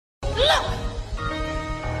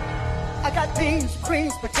I got beans,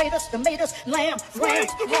 greens, potatoes, tomatoes, lamb, ram,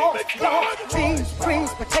 hog, dog. Beans,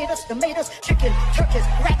 greens, potatoes, tomatoes, chicken, turkeys,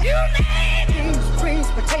 rat. You name it. Beans, greens,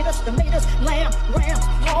 potatoes, tomatoes, lamb, ram,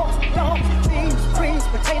 hog, dog. Beans, greens,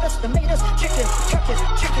 potatoes, tomatoes, chicken, turkeys.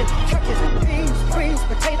 Beans, greens,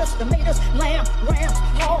 potatoes, tomatoes, lamb, ram,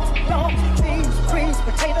 hog, dog. Beans, greens,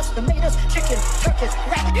 potatoes, tomatoes, chicken, turkeys,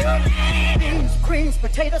 rat. You name it. Beans, greens,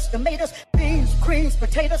 potatoes, tomatoes, beans, greens,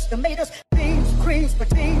 potatoes, tomatoes, beans, greens,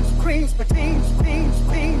 beans, greens, beans, beans, beans,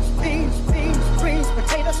 beans, beans, greens,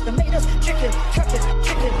 potatoes, tomatoes, chicken, turkey,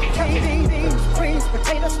 beans, greens,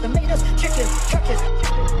 potatoes, tomatoes, chicken, turkey.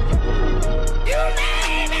 You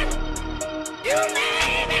name it. You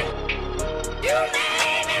name it. You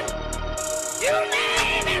name it. You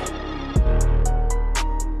name it.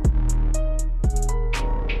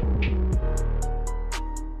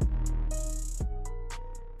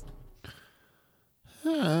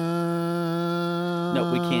 No,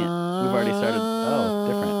 we can't. We've already started. Oh,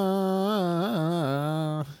 different.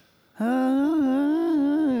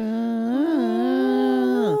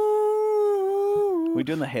 We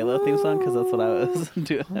doing the Halo theme song? Because that's what I was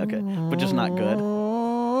doing. Okay. But just not good.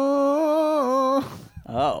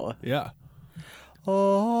 Oh. Yeah.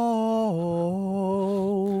 Oh.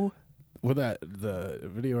 Well, the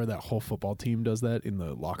video where that whole football team does that in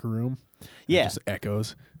the locker room. Yeah. It just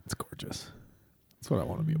echoes. It's gorgeous. That's what I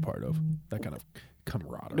want to be a part of. That kind of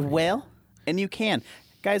camaraderie. Well, and you can.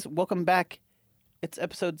 Guys, welcome back. It's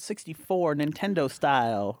episode 64, Nintendo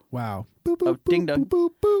style. Wow. Boop, boop, Of Ding boop, Dong. boop,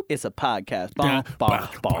 boop, boop. It's a podcast. Bonk,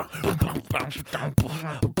 bonk, bonk.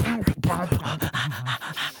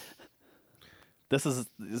 This is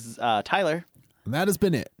Tyler, And that has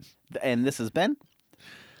been it. and this is Ben.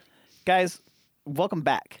 Guys, welcome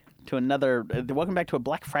back to a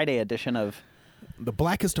Black Friday edition of The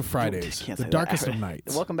blackest of Fridays. Can't The say that. darkest of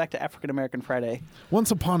nights. Welcome back to African American Friday.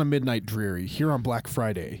 Once upon a midnight dreary, here on Black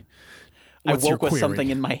Friday. What's I your woke with query? something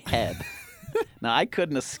in my head. Now, I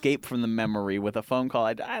couldn't escape from the memory with a phone call.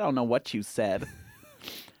 I don't know what you said.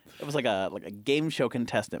 It was like a game show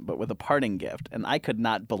contestant, but with a parting gift, and I could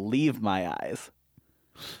not believe my eyes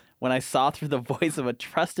when I saw through the voice of a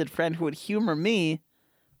trusted friend who would humor me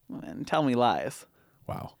and tell me lies.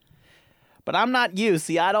 Wow. But I'm not you,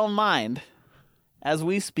 see, I don't mind. As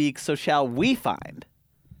we speak, so shall we find.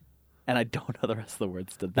 And I don't know the rest of the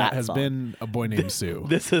words to that Has song. been a boy named Sue.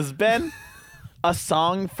 This has been a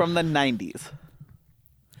song from the 90s.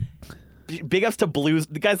 Big ups to Blues.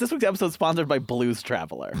 Guys, this week's episode is sponsored by Blues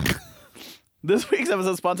Traveler. This week's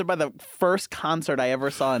episode is sponsored by the first concert I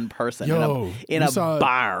ever saw in person in a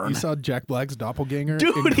barn. You saw Jack Black's doppelganger in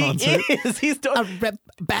Dude, he concert? is. He's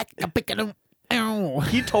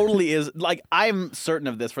He totally is. Like, I'm certain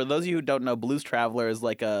of this. For those of you who don't know, Blues Traveler is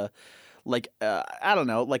like I don't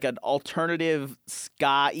know, like an alternative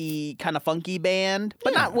ska-y kind of funky band.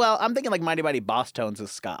 But not, well, I'm thinking like Mighty Mighty Boss Tones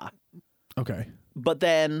is ska. Okay. But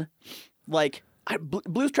then, like,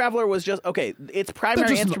 Blues Traveler was just, okay, its primary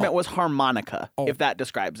just instrument was harmonica, if that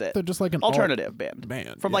describes it. They're just like an alternative band.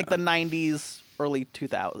 From like yeah. the 90s, early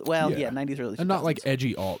 2000s. Well, yeah, 90s, early 2000s. And not like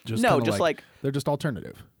edgy alt. Just No, kinda just like they're just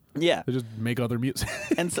alternative. Yeah. They just make other music.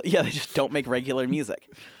 And so, yeah, they just don't make regular music.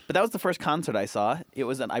 But that was the first concert I saw. It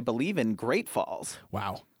was, I believe, in Great Falls.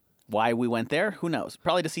 Wow. Why we went there, who knows?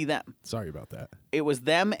 Probably to see them. Sorry about that. It was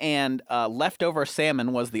them, and Leftover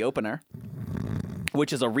Salmon was the opener,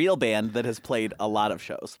 which is a real band that has played a lot of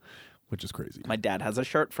shows. Which is crazy. My dad has a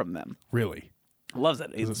shirt from them. Really? Loves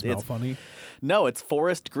it. Does it smell funny? No, it's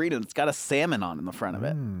forest green, and it's got a salmon on the front of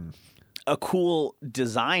it. A cool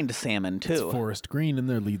designed salmon, too. It's Forest Green, and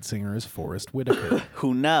their lead singer is Forrest Whitaker.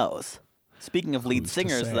 Who knows? Speaking of lead Who's to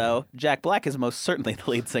singers, say? though, Jack Black is most certainly the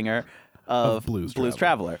lead singer of Blues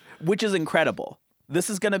Traveler, which is incredible.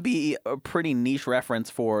 This is going to be a pretty niche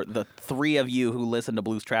reference for the three of you who listen to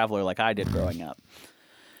Blues Traveler like I did growing up.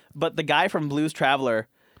 But the guy from Blues Traveler,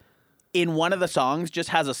 in one of the songs, just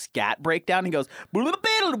has a scat breakdown. He goes,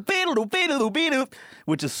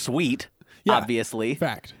 which is sweet, obviously.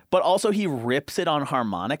 Fact. But also he rips it on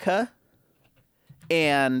harmonica.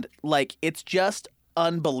 And, like, it's just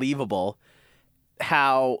unbelievable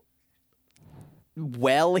how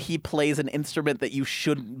well he plays an instrument that you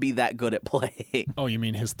shouldn't be that good at playing. Oh, you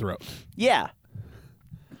mean his throat? Yeah.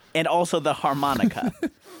 And also the harmonica.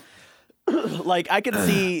 Like, I can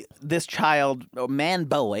see this child, man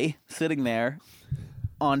boy, sitting there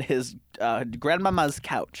on his grandmama's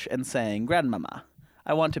couch and saying, "Grandmama,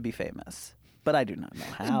 I want to be famous, but I do not know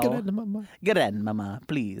how. Grandmama,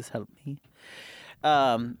 please help me."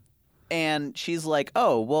 And she's like,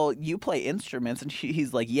 "Oh, well, you play instruments." And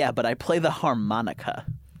he's like, "Yeah, but I play the harmonica."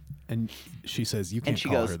 And she says, "You can't she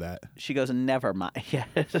call goes, her that." She goes, "Never mind." Yeah.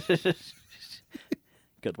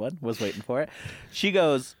 Good one. Was waiting for it. She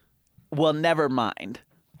goes, "Well, never mind."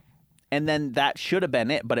 And then that should have been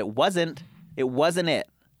it, but it wasn't. It wasn't it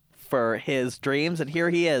for his dreams. And here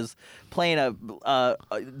he is playing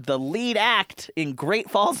the lead act in Great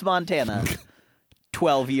Falls, Montana,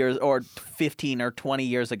 12 years or 15 or 20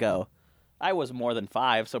 years ago. I was more than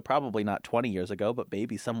 5, so probably not 20 years ago, but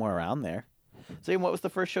maybe somewhere around there. So, Ian, what was the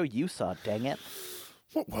first show you saw? Dang it.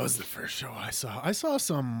 What was the first show I saw? I saw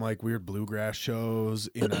some like weird bluegrass shows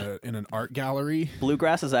in an art gallery.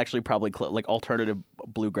 Bluegrass is actually probably like alternative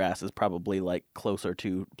bluegrass is probably like closer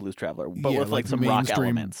to Blues Traveler, but with like some rock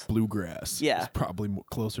mainstream elements. Bluegrass, Yeah. is probably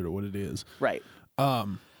closer to what it is. Right.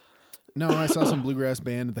 No, I saw some bluegrass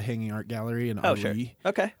band at the Hanging Art Gallery in Oh, RE. sure.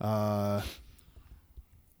 Okay.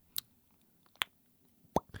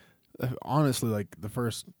 Honestly, like the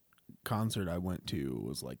first concert I went to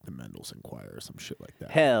was like the Mendelssohn Choir or some shit like that.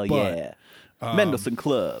 Hell But, yeah. Mendelssohn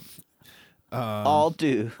Club. All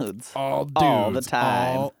dudes. All dudes. All the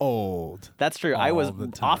time. All old. That's true. I was all the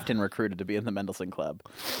time. often recruited to be in the Mendelssohn Club.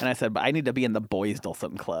 And I said, but I need to be in the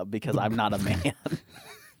Boysdelson Club because I'm not a man.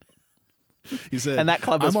 He said, And that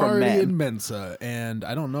club is I'm for already men." in Mensa, and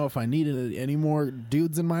I don't know if I need any more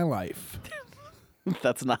dudes in my life.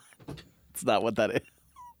 It's not what that is.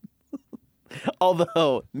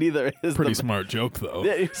 Although neither is Pretty the smart joke, though.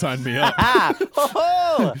 Yeah. Sign me up.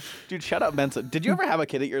 Oh, dude, shut up, Mensa. Did you ever have a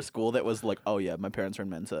kid at your school that was like, "Oh yeah, my parents are in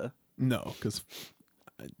Mensa"? No, because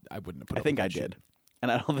I wouldn't have put I up think with I that shit. did,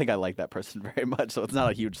 and I don't think I like that person very much, so it's not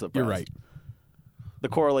a huge surprise. You're right, The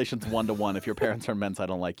correlation's 1-to-1. If your parents are in Mensa, I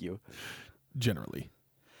don't like you. generally.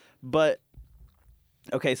 But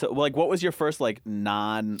okay, so like, what was your first like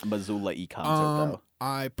non-Missoula-y concert though?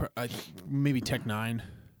 I maybe Tech 9.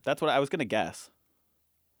 That's what I was gonna guess.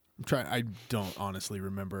 I don't honestly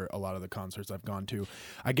remember a lot of the concerts I've gone to.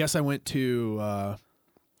 I guess I went to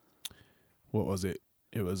what was it?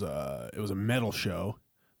 It was a metal show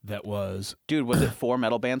that was Dude, was it 4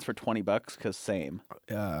 metal bands for $20? Because same.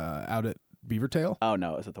 out at Beavertail. Oh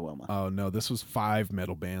no, it was at the Wilma. Oh no, this was 5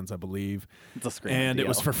 metal bands, I believe, It's a screaming and it deal.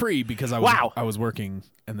 was for free because I was working,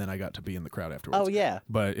 and then I got to be in the crowd afterwards. Oh yeah.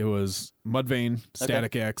 But it was Mudvayne,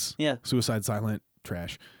 Static X, Yeah. Suicide Silent,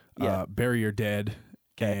 trash, Yeah. Bury Your Dead,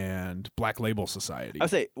 'Kay. and Black Label Society. I would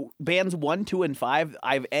say bands 1, 2, and 5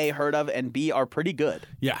 I've A, heard of, and B, are pretty good.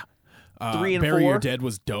 Yeah. 3 and Bury 4 Your Dead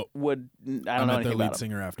was dope. I don't I know met anything their about lead them.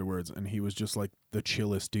 singer afterwards, and he was just like the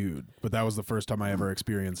chillest dude. But that was the first time I ever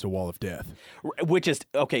experienced a wall of death. Which is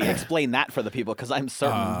okay. Explain that for the people, because I'm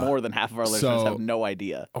certain more than half of our listeners so- have no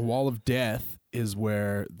idea. A wall of death is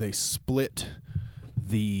where they split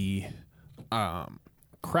the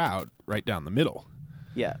crowd right down the middle,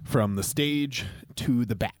 Yeah. from the stage to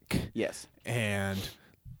the back. Yes. And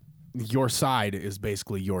your side is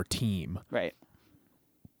basically your team. Right.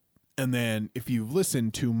 And then if you listen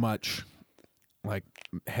to much like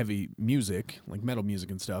heavy music, like metal music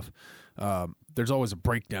and stuff, there's always a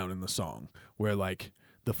breakdown in the song where like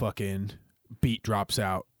the fucking beat drops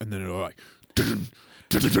out and then it'll like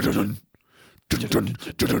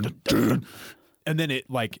and then it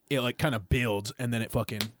kind of builds and then it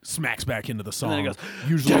fucking smacks back into the song. then it goes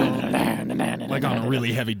usually like on a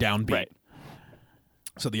really heavy downbeat. Right.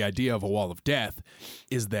 So the idea of a wall of death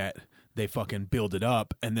is that they fucking build it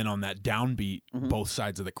up, and then on that downbeat, both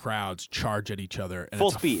sides of the crowds charge at each other. And Full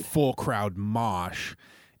it's a speed. full crowd mosh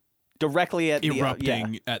Directly at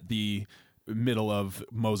erupting the at the middle of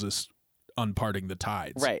Moses unparting the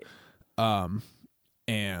tides. right.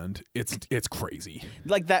 And it's crazy.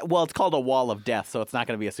 Like that. Well, it's called a wall of death, so it's not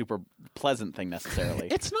going to be a super pleasant thing necessarily.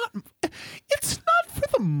 It's not for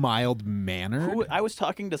the mild manner. I was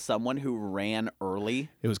talking to someone who ran early.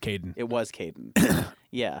 It was Caden. It was Caden.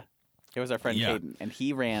 Yeah. It was our friend Yeah. Caden, and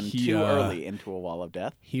he ran He, too early into a wall of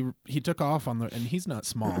death. He took off on and he's not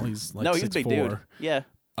small. He's like No, he's a big 6'4". dude. Yeah.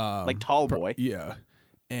 Like tall boy. Yeah.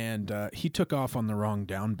 And he took off on the wrong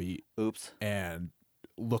downbeat Oops. and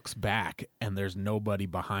looks back and there's nobody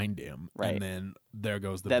behind him. Right. And then there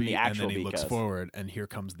goes the Then beat the and actual then he beat looks goes. forward and here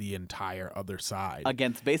comes the entire other side.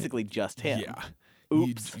 Against basically just him. Yeah.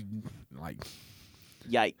 Oops. Like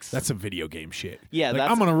Yikes. that's some video game shit. Yeah, Like,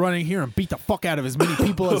 that's- I'm gonna run in here and beat the fuck out of as many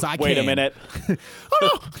people as I can. Wait a minute.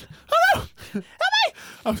 Oh no!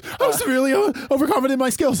 I'm severely overconfident in my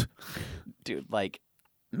skills. Dude, like,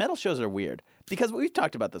 metal shows are weird. Because we've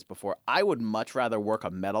talked about this before. I would much rather work a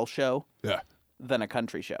metal show Yeah. than a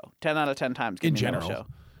country show. 10 out of 10 times. Give In me a metal general. show.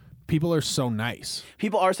 people are so nice.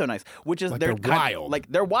 People are so nice, which is Like, they're they're wild. Like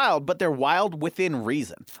they're wild, but they're wild within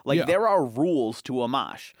reason. Like Yeah. there are rules to a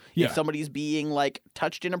mosh. Yeah. If somebody's being like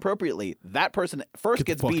touched inappropriately, that person first Get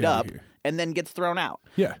the gets fuck beat outta up here. and then gets thrown out.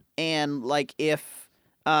 Yeah. And like if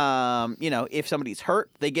if somebody's hurt,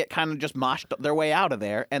 they get kind of just moshed their way out of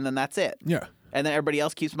there, and then that's it. Yeah. And then everybody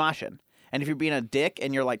else keeps moshing. And if you're being a dick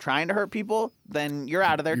and you're like trying to hurt people, then you're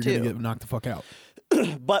out of there You're too. gonna get knocked the fuck out.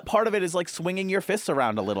 But part of it is like swinging your fists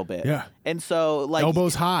around a little bit. Yeah. And so like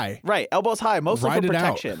Elbows high. Right, elbows high, mostly Ride for it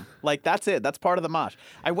out. protection. Like that's it. That's part of the mosh.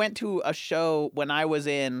 I went to a show when I was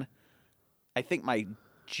in, I think my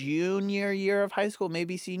junior year of high school,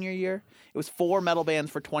 maybe senior year. It was 4 metal bands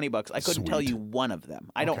for $20. I couldn't tell Sweet. you one of them.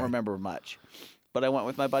 I don't Okay. remember much, but I went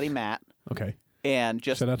with my buddy Matt Okay. and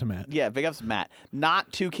just Shout out to Matt. yeah, big ups to Matt.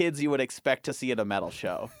 Not 2 kids you would expect to see at a metal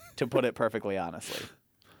show, to put it perfectly honestly.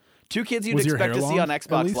 2 kids you'd Was your expect to hair see long, on at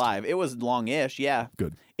Xbox least? Live. It was longish, yeah.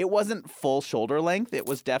 Good. It wasn't full shoulder length. It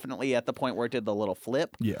was definitely at the point where it did the little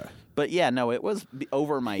flip. Yeah. But yeah, no, it was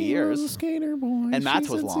over my ears. Skater boy. And Matt's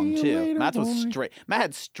was long too. Matt's was straight. Matt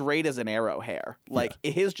had straight as an arrow hair. Like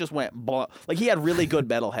his just went like he had really good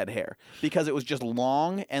metalhead hair because it was just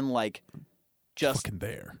long and like just Fucking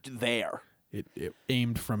there. there. It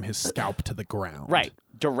aimed from his scalp to the ground. Right.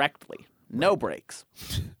 Directly. No breaks.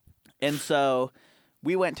 And so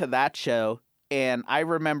we went to that show, and I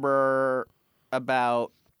remember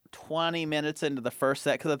about 20 minutes into the first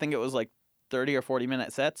set, because I think it was like 30 or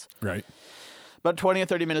 40-minute sets. Right. About 20 or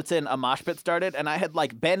 30 minutes in, a mosh pit started, and I had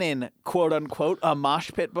like been in quote-unquote a mosh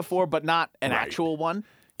pit before, but not an Right. actual one.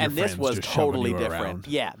 And Your this friends was just shoving totally you different. around.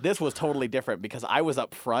 Yeah, this was totally different because I was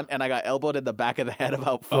up front and I got elbowed in the back of the head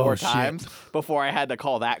about 4 shit. times before I had to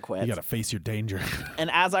call that quits. You got to face your danger. And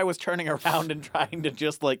as I was turning around and trying to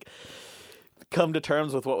just like come to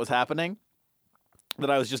terms with what was happening, that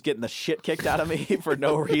I was just getting the shit kicked out of me for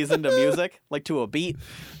no reason to music, like to a beat.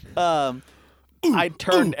 I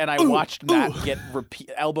turned and I watched Matt get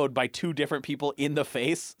elbowed by 2 different people in the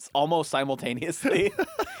face almost simultaneously.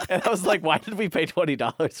 And I was like, why did we pay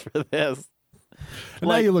 $20 for this? And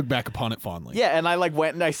now you look back upon it fondly. Yeah, and I like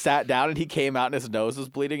went and I sat down and he came out and his nose was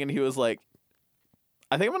bleeding and he was like,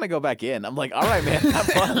 I think I'm gonna go back in. I'm like, all right, man, have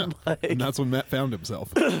fun. Like, And that's when Matt found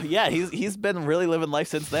himself. yeah, he's been really living life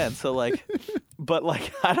since then. So like, but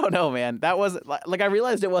like, I don't know, man. That wasn't like I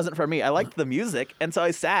realized it wasn't for me. I liked the music, and so I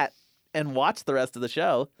sat and watched the rest of the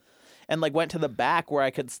show, and like went to the back where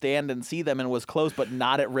I could stand and see them and was close, but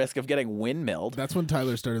not at risk of getting windmilled. That's when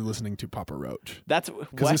Tyler started listening to Papa Roach. That's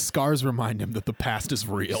Because what his scars remind him that the past is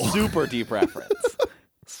real. super deep reference,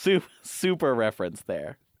 super reference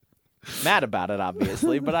there. Mad about it,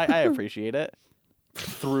 obviously, but I appreciate it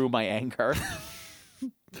through my anger.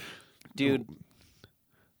 Dude,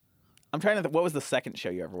 I'm trying to what was the second show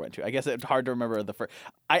you ever went to? I guess it's hard to remember the first.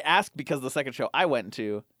 I asked because the second show I went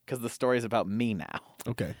to, because the story's about me now,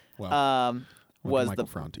 Okay. Well, was Michael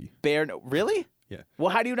the Franti. Bear... Really? Yeah. Well,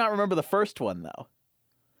 how do you not remember the first one, though?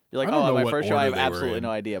 You're like, I don't oh, know my what first show, I order have they were absolutely in. no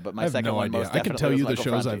idea, but I my have second no one idea. most I can definitely tell you was the Michael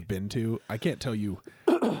shows Franti. I've been to. I can't tell you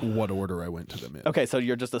what order I went to them in. Okay, so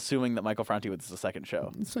you're just assuming that Michael Franti was the second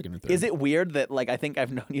show. Second or third. Is it weird that, like, I think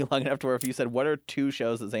I've known you long enough to where if you said, what are 2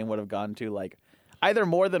 shows that Zane would have gone to, like, either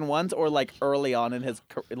more than once or, like, early on in his,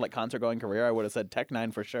 like, concert-going career, I would have said Tech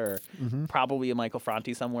Nine for sure. Mm-hmm. Probably a Michael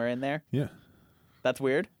Franti somewhere in there. Yeah. That's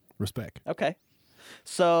weird? Respect. Okay.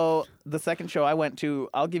 So the second show I went to,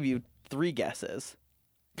 I'll give you 3 guesses.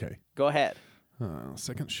 Okay. Go ahead.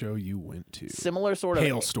 Second show you went to. Similar sort of...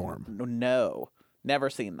 Hailstorm. No. Never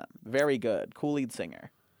seen them. Very good. Cool lead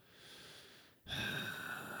singer.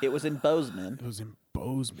 It was in Bozeman. It was in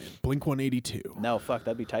Bozeman. Blink 182. No, fuck,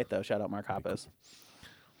 that'd be tight though. Shout out Mark Hoppus.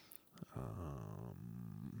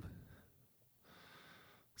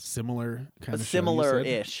 Similar kind of show, you said?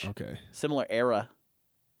 Similar-ish. Okay. Similar era.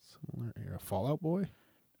 Similar era. Fallout Boy?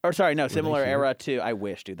 Or sorry, no, they similar here? era to I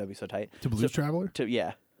wish, dude, that'd be so tight. To Blues Traveler? To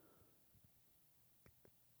yeah.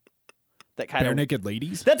 That kind Bare of Naked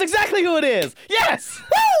Ladies? That's exactly who it is. Yes.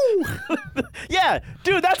 Woo! Yeah,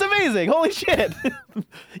 dude, that's amazing. Holy shit.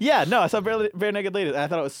 Yeah, no, I saw Bare Naked Ladies, and I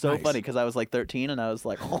thought it was so Nice. funny because I was like 13, and I was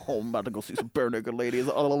like, oh, I'm about to go see some Bare Naked Ladies.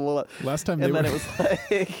 Last time they And were... then it was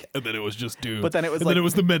like, and then it was just dude. But then it was and like- then it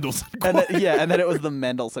was the Mendelssohn and Choir. then, yeah, and then it was the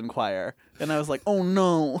Mendelssohn Choir, and I was like, oh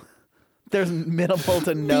no, there's minimal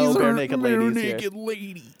to no These Bare are Naked Bare Ladies here. Naked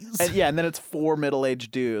Ladies. And yeah, and then it's 4 middle-aged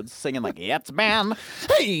dudes singing like, "Yeah, it's man."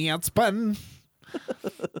 Hey, it's fun.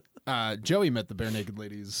 Joey met the Bare Naked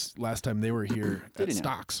Ladies last time they were here at he now?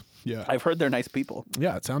 Stocks. Yeah. I've heard they're nice people.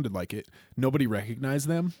 Yeah, it sounded like it. Nobody recognized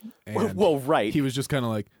them. And Well, right. he was just kind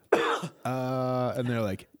of like, and they're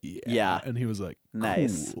like, yeah. Yeah. And he was like,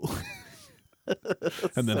 Nice. cool.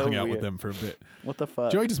 and then So hung out with weird. them for a bit. What the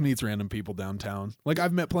fuck? Joey just meets random people downtown. Like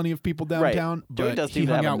I've met plenty of people Right. downtown, Joey but does he seem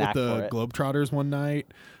to hung have a out with knack the for it. Globetrotters one night.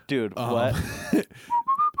 Dude, what?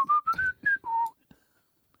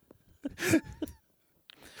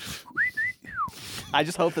 I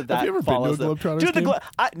just hope that Have you ever been to a follows them. Globetrotters Dude, game?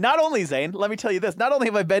 not only, Zane, let me tell you this. Not only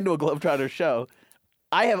have I been to a Globetrotters show,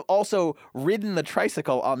 I have also ridden the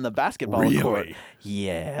tricycle on the basketball court. Really?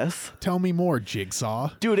 Yes. Tell me more,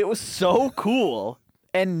 Jigsaw. Dude, it was so cool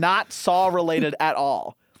and not Saw related at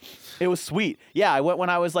all. It was sweet. Yeah, I went when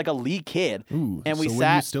I was like a Lee kid. Ooh, and we so when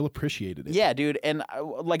sat. you still appreciated it. Yeah, dude. And I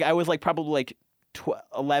was like probably like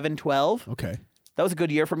 11, 12. Okay. That was a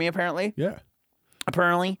good year for me, apparently. Yeah.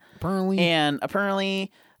 Apparently. Apparently. And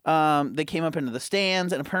apparently, they came up into the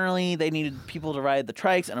stands, and apparently they needed people to ride the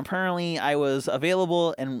trikes, and apparently I was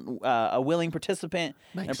available and a willing participant.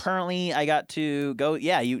 And Nice. apparently I got to go.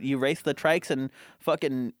 Yeah, you raced the trikes and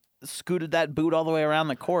fucking scooted that boot all the way around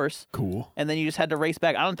the course, Cool. and then you just had to race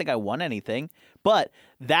back. I don't think I won anything, but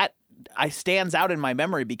that stands out in my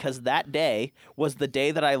memory because that day was the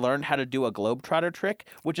day that I learned how to do a Globetrotter trick,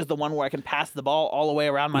 which is the one where I can pass the ball all the way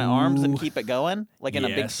around my arms and Ooh. keep it going, like in a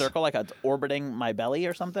big Yes. circle, like it's orbiting my belly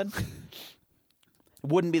or something.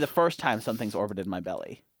 Wouldn't be the first time something's orbited my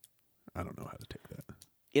belly. I don't know how to take that.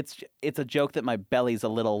 It's a joke that my belly's a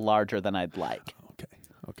little larger than I'd like,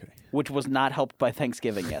 Okay. which was not helped by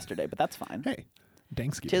Thanksgiving yesterday, but that's fine. Hey,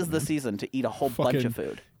 Thanksgiving. Tis the season to eat a whole bunch of Fucking-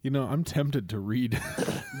 food. You know, I'm tempted to read.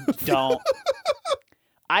 Don't.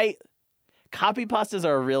 Copy pastas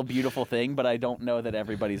are a real beautiful thing, but I don't know that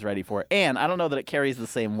everybody's ready for it. And I don't know that it carries the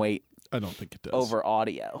same weight I don't think it does. over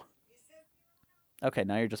audio. Okay,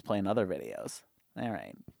 now you're just playing other videos. All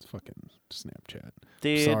right. It's fucking Snapchat.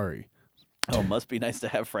 Dude. Sorry. Oh, must be nice to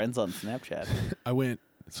have friends on Snapchat. I went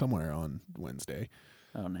somewhere on Wednesday.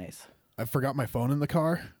 Oh, nice. I forgot my phone in the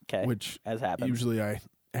car, 'Kay. which As happens. usually I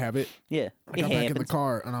have it. Yeah. I got back in the happens.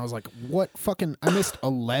 car and I was like, what fucking I missed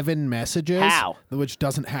 11 messages. How? Which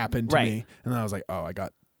doesn't happen to Right. me. And then I was like, oh, I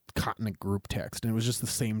got caught in a group text. And it was just the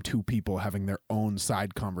same two people having their own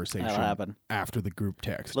side conversation That'll happen. after the group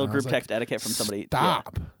text. Little And I was group like, text etiquette from somebody.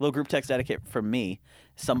 Stop. Yeah. Little group text etiquette from me,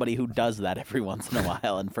 somebody who does that every once in a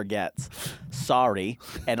while and forgets. Sorry.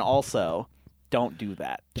 And also, don't do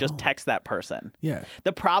that. Just text that person. Yeah.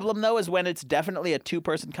 The problem, though, is when it's definitely a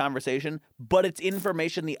two-person conversation, but it's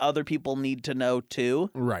information the other people need to know, too.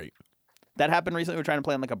 Right. That happened recently. We were trying to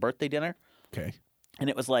plan like a birthday dinner, Okay. and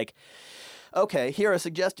it was like, okay, here are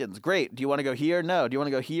suggestions. Great. Do you want to go here? No. Do you want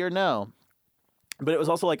to go here? No. But it was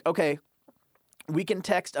also like, okay, we can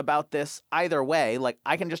text about this either way. Like,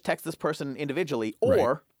 I can just text this person individually, or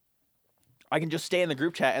Right. I can just stay in the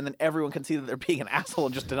group chat, and then everyone can see that they're being an asshole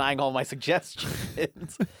and just denying all my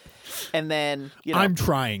suggestions. And then, you know, I'm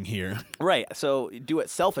trying here. right. So do it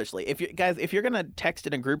selfishly. If you're gonna text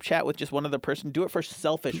in a group chat with just one other person, do it for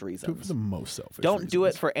selfish Do it for reasons. the most selfish. Don't do it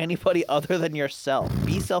reasons. for anybody other than yourself.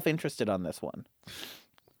 Be self-interested on this one.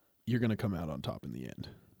 You're going to come out on top in the end.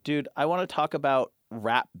 Dude, I want to talk about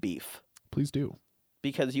rap beef Please do.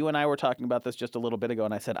 because you and I were talking about this just a little bit ago,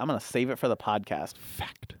 and I said, I'm going to save it for the podcast.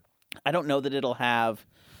 Fact. I don't know that it'll have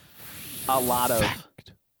a lot of...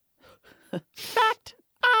 Fact. Fact!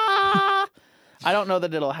 Ah! I don't know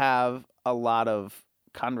that it'll have a lot of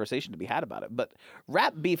conversation to be had about it, but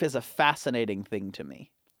rap beef is a fascinating thing to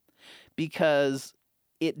me because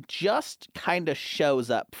it just kind of shows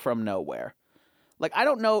up from nowhere. Like, I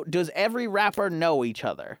don't know, does every rapper know each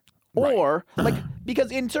other? Right. Or, like,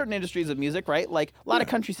 because in certain industries of music, right, like, a lot of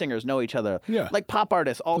country singers know each other. Yeah. Like, pop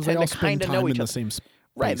artists all 'Cause they tend all to spend kind of time know in each the other. same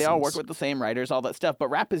Right, they all work spaces. with the same writers, all that stuff. But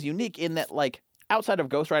rap is unique in that, like, outside of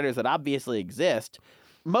ghostwriters that obviously exist,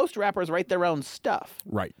 most rappers write their own stuff.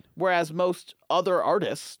 Right. Whereas most other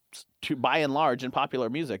artists, by and large, in popular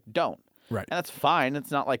music, don't. Right. And that's fine.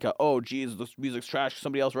 It's not like oh, geez, this music's trash.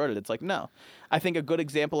 Somebody else wrote it. It's like, no. I think a good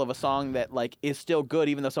example of a song that, like, is still good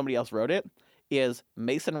even though somebody else wrote it is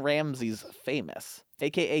Mason Ramsey's Famous,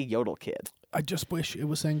 a.k.a. Yodel Kid. I just wish it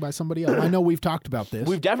was sang by somebody else. I know we've talked about this.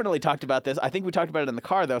 We've definitely talked about this. I think we talked about it in the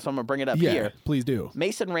car, though, so I'm going to bring it up yeah, here. please do.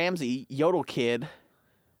 Mason Ramsey, Yodel Kid,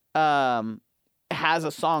 has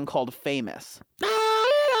a song called Famous.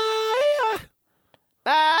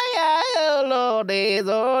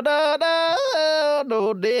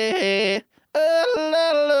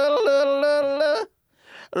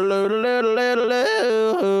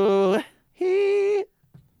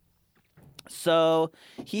 So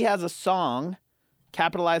he has a song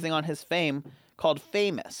capitalizing on his fame called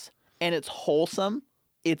Famous, and it's wholesome,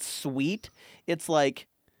 it's sweet, it's like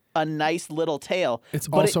a nice little tale. It's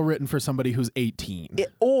but also written for somebody who's 18.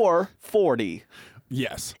 or 40.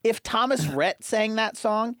 Yes. If Thomas Rhett sang that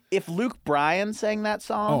song, if Luke Bryan sang that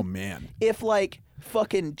song, Oh man. if like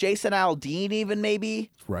fucking Jason Aldean even maybe.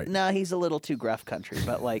 Right. Nah, he's a little too gruff country,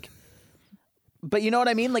 but like, but you know what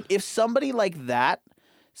I mean? Like if somebody like that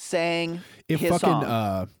sang If his fucking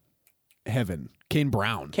song, Heaven, Kane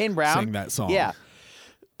Brown sang that song. Yeah.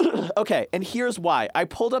 Okay, and here's why. I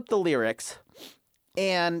pulled up the lyrics,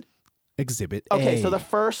 and Exhibit okay, A. so the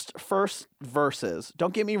first verses.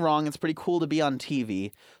 Don't get me wrong, it's pretty cool to be on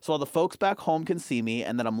TV, so all the folks back home can see me,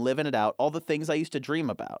 and that I'm living it out. All the things I used to dream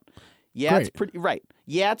about. Yeah, it's Great. pretty right.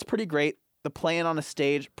 Yeah, it's pretty great. The playing on a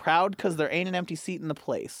stage, proud because there ain't an empty seat in the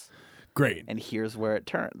place. Great. And here's where it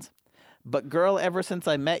turns. But girl, ever since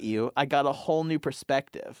I met you, I got a whole new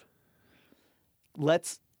perspective.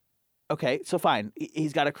 Okay, so fine.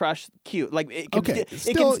 He's got a crush. Cute. Like it can, Okay, it can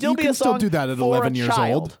still- still you be can a still song do that at for 11 a years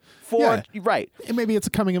child. old. For Yeah. right. And maybe it's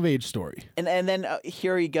a coming of age story. And then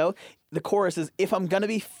here you go. The chorus is, if I'm gonna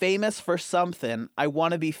be famous for something, I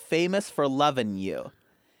want to be famous for loving you.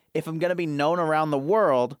 If I'm gonna be known around the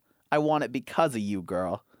world, I want it because of you,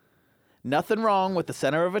 girl. Nothing wrong with the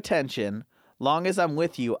center of attention. Long as I'm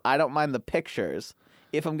with you, I don't mind the pictures.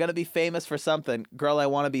 If I'm gonna be famous for something, girl, I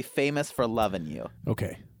want to be famous for loving you.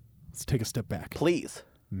 Okay. Let's take a step back. Please,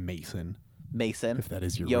 Mason, Mason. if that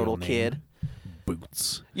is your Yodel real name. kid.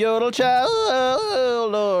 Boots. Yodel child, oh,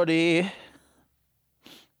 lordy.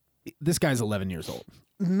 This guy's 11 years old.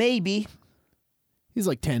 Maybe. He's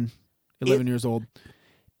like 10, 11 years old.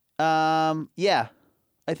 Yeah,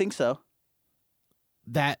 I think so.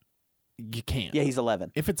 That you can't. Yeah, he's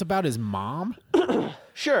 11. If it's about his mom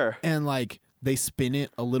Sure. and like they spin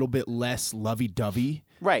it a little bit less lovey-dovey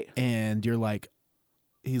Right. and you're like,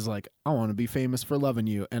 he's like, I want to be famous for loving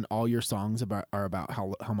you, and all your songs are about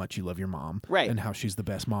how much you love your mom, Right. and how she's the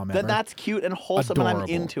best mom ever. Then that's cute and wholesome, and I'm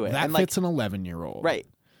Adorable. into it. That and like, fits an 11-year-old, right.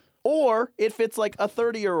 Or it fits like a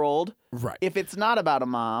 30-year-old Right, if it's not about a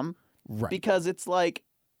mom, right. because it's like,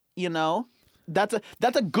 you know, that's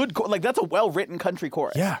a good like that's a well-written country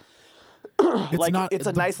chorus. Yeah, it's like not. it's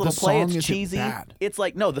a the- nice the little play. song It's isn't cheesy. bad. It's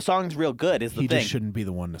like no, the song's real good. Is the He thing. just shouldn't be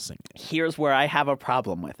the one to sing it. Here's where I have a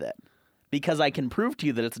problem with it. Because I can prove to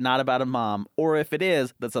you that it's not about a mom, or if it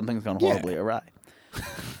is, that something's gone horribly awry.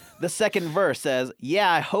 The second verse says, yeah,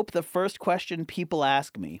 I hope the first question people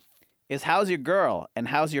ask me is, how's your girl and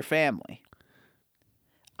how's your family?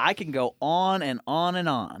 I can go on and on and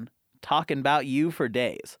on, talking about you for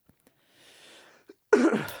days.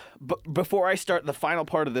 But before I start the final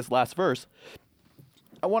part of this last verse,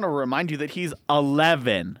 I want to remind you that he's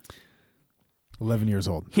 11. 11 years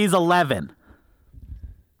old. He's 11.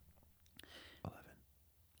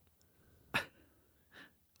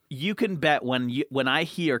 You can bet when I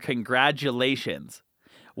hear congratulations,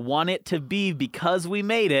 want it to be because we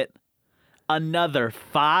made it another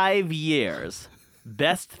 5 years.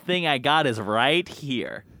 Best thing I got is right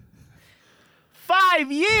here.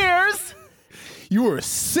 5 years? You were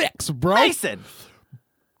 6, bro. Mason!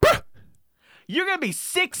 You're going to be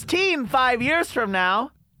 16 5 years from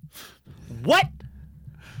now. What?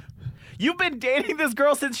 You've been dating this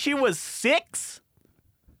girl since she was 6?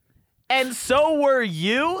 And so were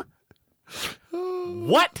you?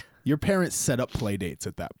 What? Your parents set up play dates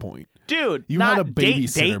at that point. Dude, You not had a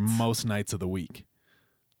babysitter dates. most nights of the week.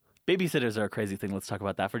 Babysitters are a crazy thing. Let's talk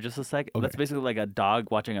about that for just a sec. Okay. That's basically like a dog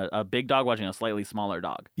watching a big dog watching a slightly smaller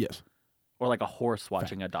dog. Yes. Or like a horse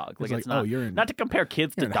watching a dog. Like It's it's like, not oh, you're in- not to compare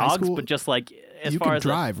kids to you're in high dogs, school? but just like as you far can as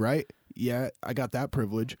drive, right? Yeah, I got that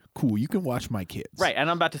privilege. Cool. You can watch my kids. right, and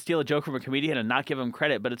I'm about to steal a joke from a comedian and not give him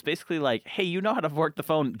credit, but it's basically like, hey, you know how to work the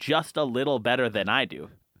phone just a little better than I do.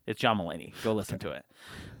 It's John Mulaney. Go listen to it.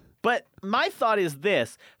 But my thought is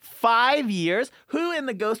this: 5 years. Who in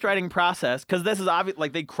the ghostwriting process? Because this is obvious.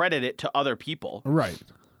 Like they credit it to other people, Right.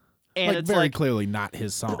 and like it's very like, clearly not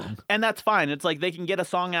his song. and that's fine. It's like they can get a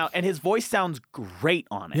song out, and his voice sounds great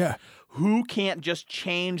on it. Yeah. Who can't just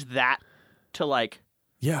change that to like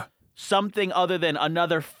Yeah. something other than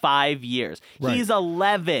another 5 years? Right. He's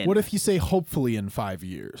 11. What if you say hopefully in 5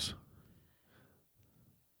 years?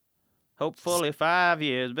 Hopefully 5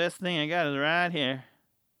 years. Best thing I got is right here.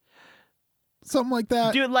 Something like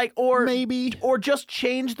that. Dude, like, or Maybe. or just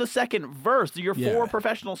change the second verse. You're Yeah. 4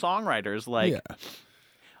 professional songwriters. Like, Yeah.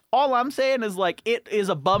 all I'm saying is, like, it is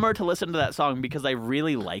a bummer to listen to that song because I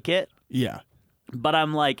really like it. Yeah. But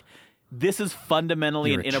I'm like, this is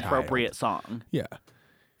fundamentally You're an a child. inappropriate song Yeah.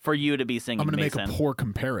 for you to be singing. I'm going to make Mason. a poor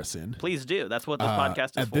comparison. Please do. That's what this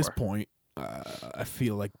podcast is At for. this point, I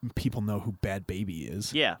feel like people know who Bad Baby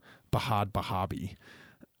is. Yeah. Bahad Bahabi.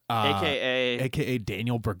 AKA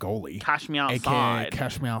Daniel Bergoli. Cash Me AKA Outside.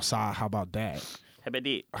 Cash Me Outside. How about that?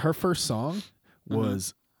 Hebedi. Her first song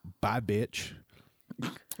was Bye Bitch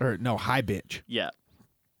or no, Hi Bitch. Yeah.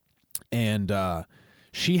 And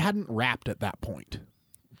she hadn't rapped at that point.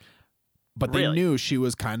 But they Really? knew she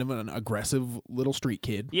was kind of an aggressive little street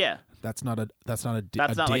kid. Yeah. That's not a That's not diss.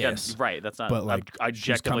 like a right. That's not. But like,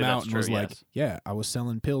 she's come objectively, out that's and true. was like, Yes. "Yeah, I was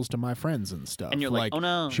selling pills to my friends and stuff." And you're like, "Oh,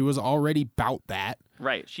 no." She was already bout that,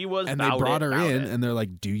 Right. She was. and they about brought it, her about in, it. and they're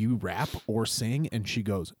like, "Do you rap or sing?" And she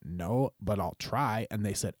goes, "No, but I'll try." And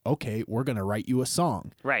they said, "Okay, we're gonna write you a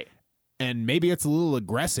song." Right. And maybe it's a little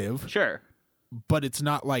aggressive, Sure. but it's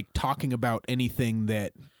not like talking about anything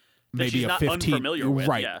that maybe she's a not 15 unfamiliar with,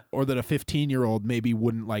 right, yeah. or that a 15-year-old maybe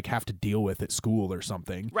wouldn't like have to deal with at school or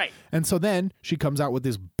something. Right. And so then she comes out with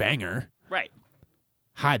this banger, Right.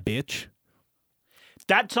 "Hi Bitch."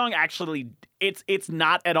 That song actually, it's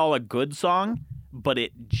not at all a good song, but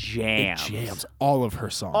it jams. It jams. All of her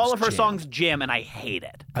songs. All of her jam. songs jam, and I hate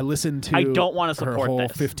it. I listened to I don't wanna support her whole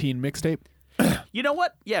this. 15 mixtape. You know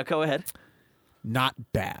what? Yeah, go ahead. Not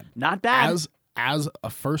bad. Not bad. As a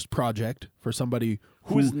first project for somebody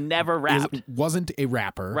Who's who never rapped. wasn't a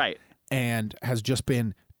rapper, Right. and has just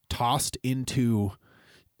been tossed into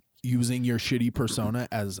using your shitty persona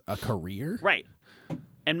as a career. Right.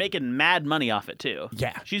 And making mad money off it too.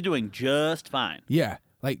 Yeah. She's doing just fine. Yeah,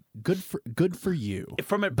 like good for you.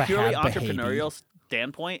 From a Bahad purely Bahadi. entrepreneurial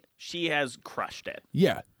standpoint, she has crushed it.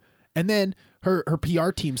 Yeah. And then her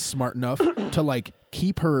PR team's smart enough to like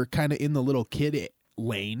keep her kind of in the little kid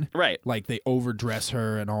lane. Right. Like they overdress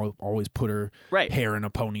her and always put her Right. hair in a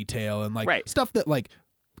ponytail and like Right. stuff that like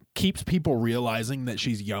keeps people realizing that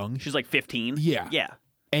she's young. She's like 15. Yeah. Yeah.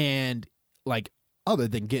 And like other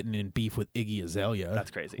than getting in beef with Iggy Azalea.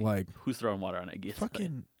 That's crazy. Like Who's throwing water on Iggy?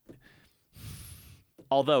 fucking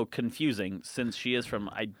Although confusing, since she is from,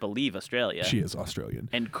 I believe, Australia. she is Australian.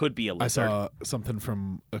 And could be a I lizard. saw something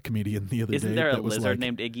from a comedian the other Isn't day there a that was lizard like,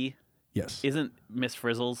 named Iggy? Yes. Isn't Miss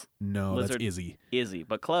Frizzle's No, lizard that's Izzy. Izzy?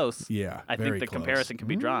 But close. Yeah. I think very the close. comparison can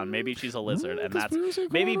be drawn. Maybe she's a lizard, and that's conspiracy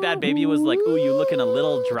maybe corner. Bad Baby was like, "Ooh, you looking a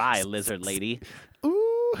little dry, lizard lady."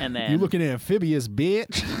 Ooh, And then you looking amphibious,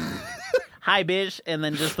 bitch. Hi, bitch, and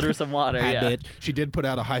then just threw some water. Hi, yeah. bitch. She did put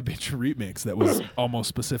out a Hi Bitch remix that was almost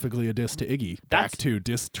specifically a diss to Iggy. That's- Back to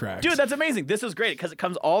diss tracks. Dude, that's amazing. This is great because it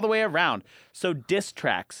comes all the way around. So diss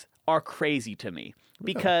tracks are crazy to me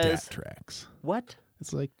because Dat tracks. what?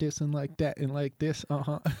 It's like this and like that and like this.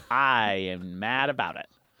 I am mad about it.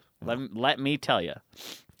 Let me tell you.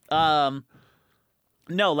 No,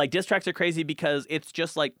 like diss tracks are crazy because it's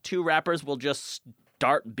just like two rappers will just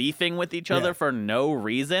start beefing with each other Yeah. for no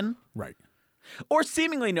reason Right. or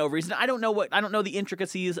seemingly no reason. I don't know the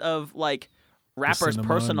intricacies of like rappers' The cinema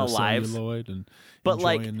personal and the lives. celluloid and But,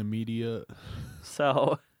 like- enjoying the media.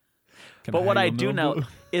 So, Can but what have I your do know number?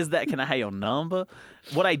 is that can I have your number?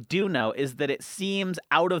 What I do know is that it seems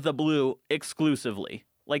out of the blue exclusively.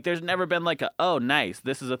 Like there's never been like a, oh nice,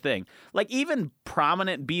 this is a thing. Like even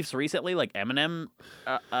prominent beefs recently, like Eminem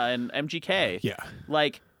and MGK. Yeah.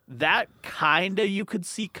 Like that kinda you could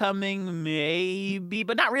see coming, maybe,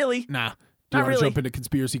 but not really. Nah. Not Do you want to really. jump into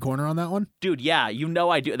conspiracy corner on that one? Dude, yeah, you know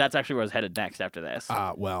I do. That's actually where I was headed next after this.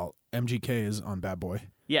 Well, MGK is on Bad Boy.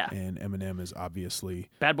 Yeah. And Eminem is obviously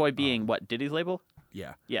Bad Boy being what, Diddy's label?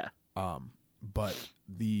 yeah. Yeah. But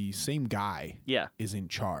the same guy Yeah. is in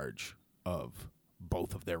charge of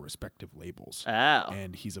both of their respective labels. Oh.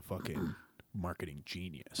 And he's a fucking marketing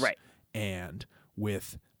genius. Right. And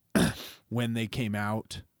with when they came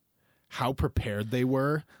out, how prepared they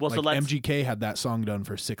were. Well, like so let's- MGK had that song done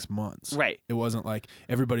for 6 months. Right. It wasn't like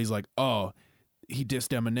everybody's like, oh, he dissed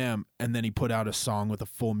Eminem, and then he put out a song with a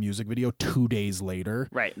full music video 2 days later.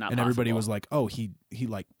 Right, not and everybody possible. was like, oh, he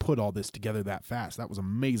like put all this together that fast. That was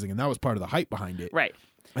amazing, and that was part of the hype behind it. Right.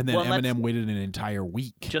 And then Well, let's- Eminem waited an entire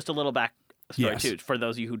week. Just a little back story Yes. too, for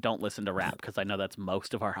those of you who don't listen to rap, because I know that's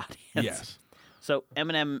most of our audience. Yes. So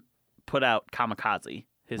Eminem put out Kamikaze,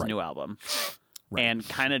 his Right. new album, Right. and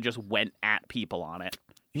kind of just went at people on it,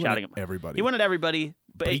 He went shouting at everybody. He went at everybody,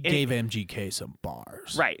 but he it- gave MGK some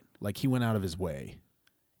bars. right, Like he went out of his way.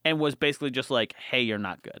 and was basically just like, "Hey, you're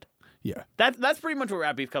not good." Yeah. That's pretty much what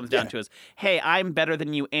rap beef comes down Yeah. to: is, "Hey, I'm better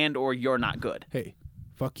than you, and or you're not good." Hey,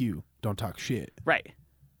 fuck you. Don't talk shit. Right.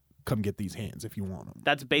 Come get these hands if you want them.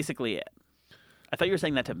 That's basically it. I thought you were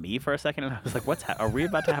saying that to me for a second, and I was like, are we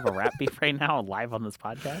about to have a rap beef right now live on this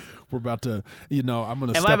podcast? We're about to, I'm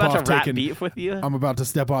going to Am step I about off to rap taking. beef with you? I'm about to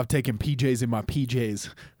step off taking PJs in my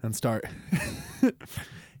PJs and start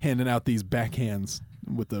handing out these backhands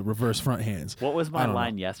with the reverse front hands. What was I my don't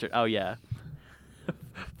line yesterday? Oh, yeah.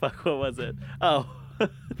 Fuck, what was it? Oh.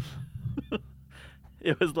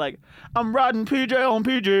 It was like, I'm riding PJ on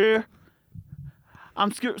PJ.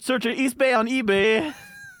 I'm searching East Bay on eBay.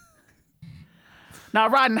 Now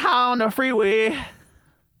riding high on the freeway.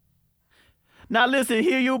 Now listen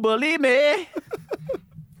here, you believe me.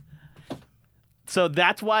 So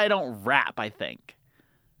that's why I don't rap, I think.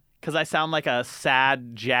 Because I sound like a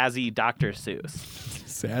sad, jazzy Dr. Seuss.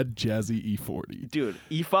 Sad, jazzy E40. Dude,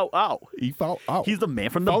 E40. E40. He's the man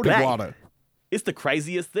from the Forty Bay. water. It's the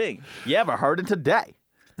craziest thing you ever heard in today.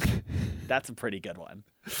 That's a pretty good one.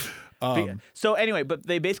 So anyway, but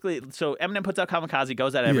they basically, so Eminem puts out Kamikaze,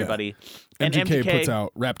 goes at everybody. And MGK puts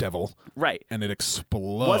out Rap Devil. Right. And it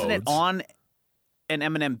explodes. Wasn't it on an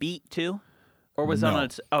Eminem beat too? Or was it on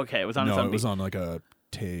its, okay, it was on its own beat. No, it was on like a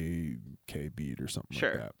K beat or something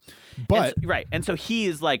Sure. like that. But right. And so he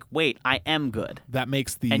is like, wait, I am good. that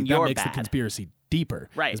makes the And you're the bad. conspiracy deeper.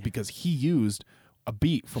 Right. Is because he used a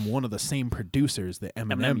beat from one of the same producers that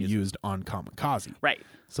Eminem used. used on Kamikaze. Right.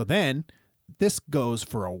 So then this goes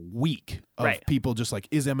for a week of Right. people just like,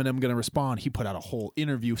 is Eminem going to respond? He put out a whole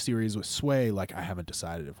interview series with Sway, like, I haven't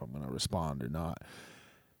decided if I'm going to respond or not.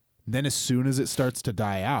 Then as soon as it starts to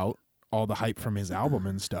die out, all the hype from his album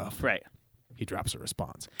and stuff, Right. he drops a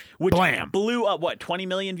response. Which Blam! blew up, 20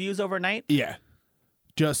 million views overnight? Yeah.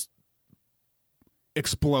 Just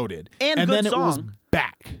exploded. And good then it was song.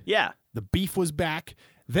 back. Yeah. The beef was back.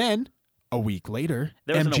 Then a week later,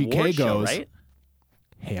 There was an MGK award goes, show, right?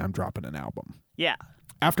 hey, I'm dropping an album. Yeah.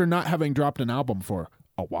 After not having dropped an album for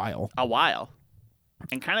a while. A while.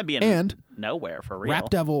 And kind of being And nowhere for real. Rap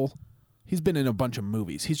Devil, he's been in a bunch of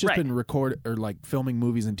movies. He's just Right. been filming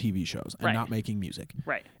movies and TV shows and Right. not making music.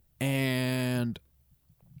 Right. And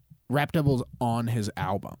Rap Devil's on his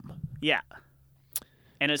album. Yeah.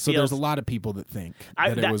 And it So feels there's a lot of people that think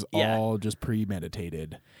that it was all just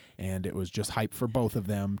premeditated and it was just hype for both of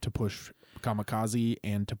them to push Kamikaze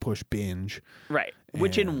and to push Binge. right.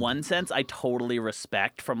 Which in and- one sense I totally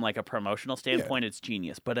respect from like a promotional standpoint. It's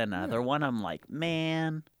genius. But another one I'm like,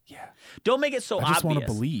 man, Yeah. don't make it so I just obvious. want to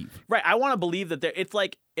believe. Right. I want to believe that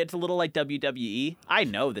it's a little like WWE. I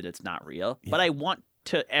know that it's not real, but I want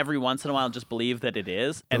to every once in a while just believe that it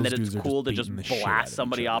is and Those that it's dudes are cool just to just beating the shit out blast of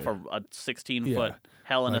somebody each off other. a 16-foot Yeah.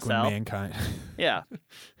 hell in Like a when cell. Mankind. Yeah.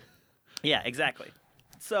 Yeah, exactly.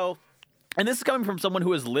 So, and this is coming from someone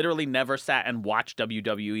who has literally never sat and watched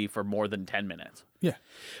WWE for more than 10 minutes. Yeah.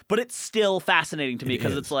 But it's still fascinating to me It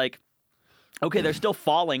because is. it's like, okay, they're still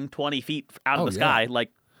falling 20 feet out of Oh, the yeah. sky.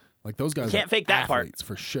 Like, Like those guys Can't are fake that part. athletes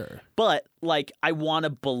for sure. but like, I want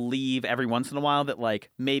to believe every once in a while that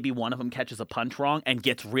like maybe one of them catches a punch wrong and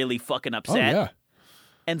gets really fucking Oh upset. yeah.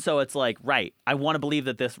 And so it's like, right, I want to believe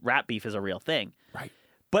that this rap beef is a real thing. Right.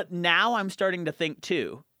 But now I'm starting to think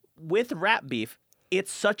too, with rap beef,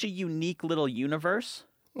 it's such a unique little universe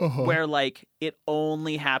where like it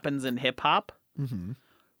only happens in hip hop. Mm-hmm.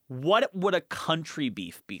 What would a country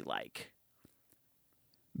beef be like?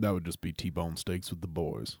 That would just be T-bone steaks with the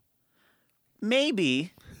boys.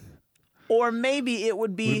 Maybe, or maybe it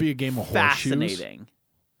would be, Would it be a game of horseshoes? fascinating.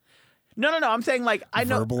 No. I'm saying like I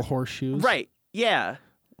know, Verbal horseshoes. right? Yeah,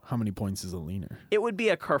 How many points is a leaner? it would be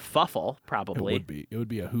a kerfuffle It probably. would be. It would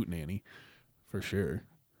be a hootenanny, for sure.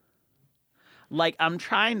 Like I'm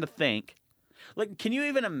trying to think. Like, can you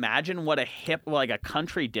even imagine what a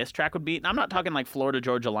country diss track would be? And I'm not talking like Florida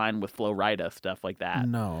Georgia Line with Flo Rida stuff like that.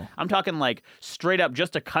 No. I'm talking like straight up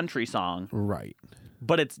just a country song, Right.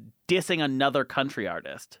 but it's dissing another country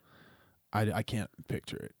artist. I can't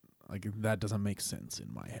picture it. Like that doesn't make sense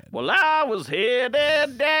in my head. Well, I was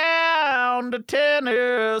headed down to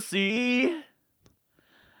Tennessee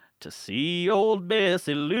to see old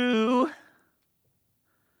Bessie Lou.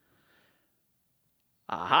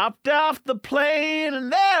 I hopped off the plane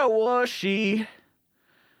and there was she,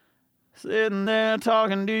 sitting there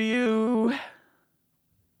talking to you.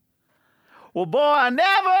 Well, boy, I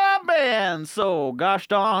never been so gosh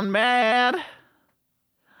darn mad.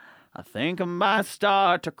 I think I might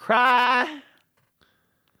start to cry.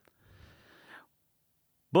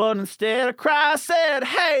 But instead of cry, I said,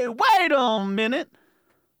 hey, wait a minute.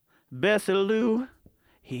 Bessie Lou,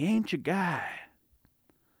 he ain't your guy.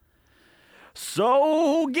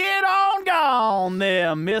 So get on gone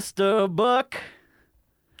there, Mr. Buck.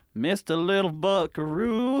 Mr. Little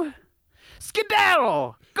Buckaroo.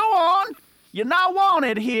 Skedaddle! Go on! You're not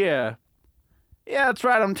wanted here. Yeah, that's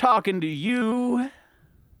right, I'm talking to you.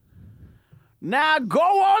 Now go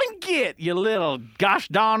on and get, you little gosh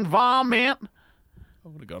darn varmint. I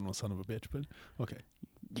would have gone with son of a bitch, but okay.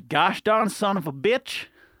 You gosh darn son of a bitch.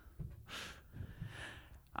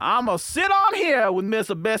 I'm gonna sit on here with Miss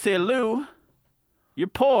Bessie Lou. You're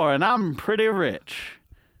poor and I'm pretty rich.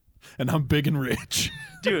 And I'm big and rich.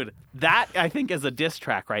 Dude, that I think is a diss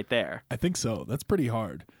track right there. I think so. That's pretty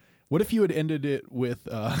hard. What if you had ended it with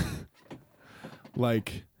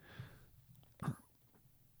like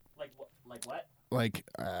Like what? like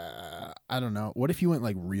I don't know. What if you went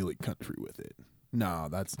like really country with it? No,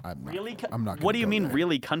 that's I'm not. Really? I'm not. What do you mean there.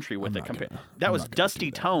 really country with I'm it? not gonna- That I'm was not gonna Dusty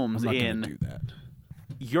do that. Tomes I'm not in gonna do that.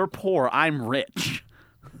 You're Poor, I'm Rich.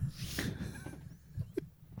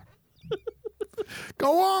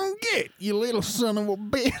 Go on, get you little son of a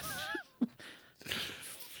bitch.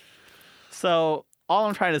 So all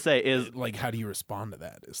I'm trying to say is, Like, how do you respond to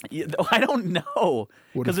that? Is I don't know,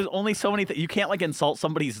 What because if- there's only so many things. You can't like insult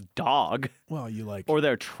somebody's dog well, you like or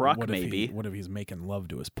their truck, what maybe. What if he's making love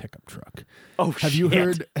to his pickup truck? Oh, Have shit. you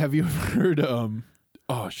heard? Have you heard?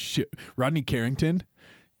 Oh shit, Rodney Carrington.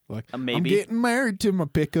 Like, I'm Maybe. getting married to my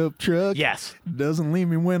pickup truck. Yes. Doesn't leave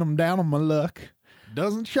me when I'm down on my luck.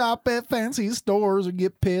 Doesn't shop at fancy stores or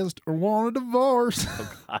get pissed or want a divorce.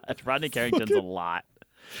 Rodney Carrington's a lot.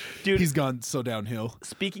 Dude, He's gone so downhill.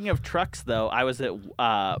 speaking of trucks, though, I was at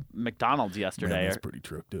McDonald's Man, yesterday, that's pretty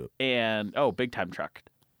trucked up. and big time trucked.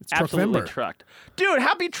 It's Absolutely Truckvember. trucked. Dude,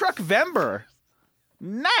 happy Truckvember.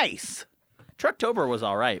 Nice. Trucktober was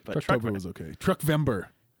all right, but Trucktober was okay. Truckvember.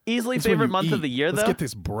 easily That's when favorite you month of eat. the year, Let's though. get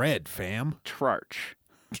this bread, fam. Trarch.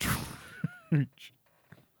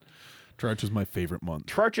 Trarch is my favorite month,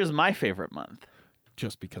 Trarch is my favorite month,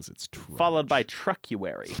 just because it's Trarch. followed by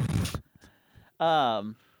Truckuary.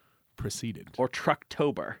 Preceded. Or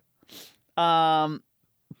Trucktober.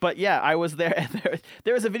 But yeah, I was there, and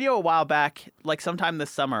there was a video a while back, like sometime this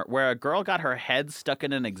summer, where a girl got her head stuck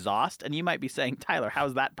in an exhaust, and you might be saying, Tyler, how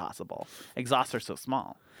is that possible? Exhausts are so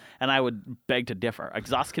small. And I would beg to differ.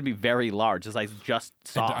 Exhausts can be very large, as I just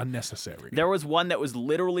saw. And unnecessary. There was one that was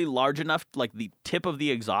literally large enough, like the tip of the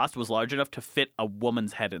exhaust was large enough to fit a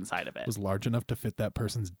woman's head inside of it. Was large enough to fit that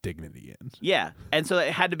person's dignity in. Yeah, and so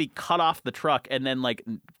it had to be cut off the truck and then like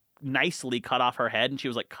nicely cut off her head, and she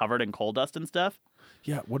was like covered in coal dust and stuff,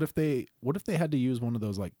 Yeah. What if they had to use one of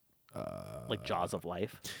those like Jaws of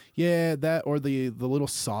Life. yeah, that or the little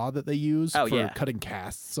saw that they use Oh, for yeah. cutting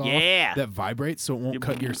casts off. Yeah. That vibrates so it won't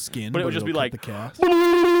cut your skin, But it would just it'll be cut like- the cast.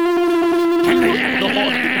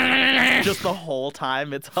 Just the whole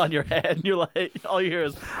time it's on your head, and you're like, all you hear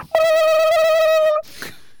is,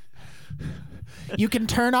 You can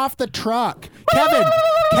turn off the truck.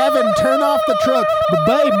 Kevin, turn off the truck. But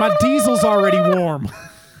babe, my diesel's already warm.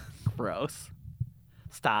 gross.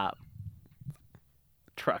 Stop.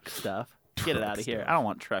 Truck stuff. Get it out of here. stuff. I don't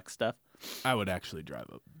want truck stuff. I would actually drive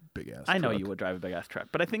a big ass I know you would drive a big ass truck,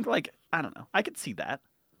 but I think I don't know. I could see that.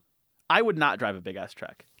 I would not drive a big ass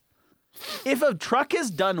truck. If a truck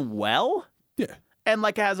is done well Yeah. and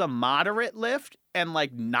has a moderate lift and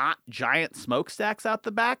not giant smokestacks out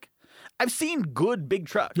the back, I've seen good big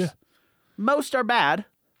trucks. Yeah. Most are bad.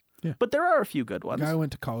 Yeah. But there are a few good The ones. guy I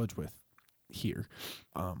went to college with here.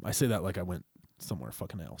 I say that like I went somewhere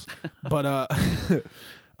fucking else. But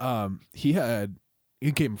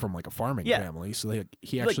he came from a farming Yeah. family, so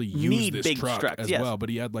he actually used need this big truck trucks, as yes. well. But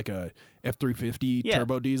he had a F350 Yeah.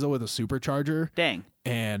 turbo diesel with a supercharger Dang.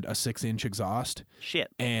 and a 6-inch exhaust,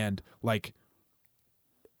 Shit. and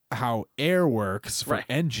how air works for Right.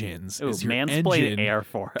 engines Ooh, is your mansplain engine air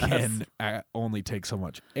for us. can only take so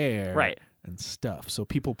much air, Right. and stuff. So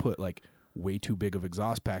people put way too big of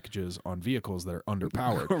exhaust packages on vehicles that are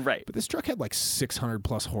underpowered. Right. But this truck had 600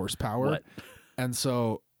 plus horsepower. What? And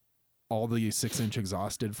so all the 6-inch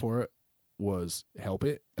exhaust did for it was help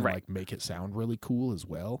it and Right. make it sound really cool as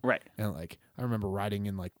well. Right. And I remember riding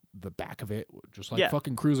in the back of it, just Yeah.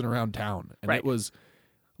 fucking cruising around town. And Right. it was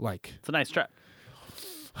It's a nice truck.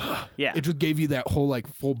 Yeah. it just gave you that whole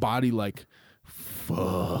full body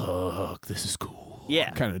fuck, this is cool.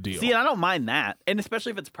 Yeah. Kind of deal. See, and I don't mind that. And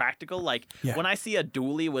especially if it's practical. Yeah. When I see a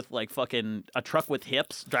dually with fucking a truck with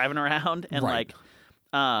hips driving around and Right.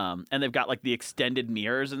 and they've got the extended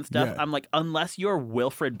mirrors and stuff, Yeah. I'm unless you're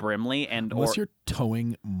Wilfred Brimley Unless you're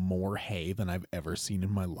towing more hay than I've ever seen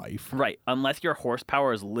in my life. right, unless your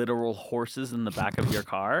horsepower is literal horses in the back of your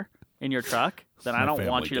car, in your truck, then I My don't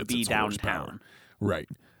family want you to gets be its downtown. horsepower. Right.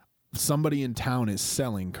 Somebody in town is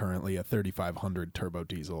selling currently a 3500 turbo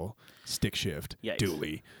diesel stick shift Yikes.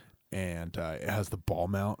 dually, and it has the ball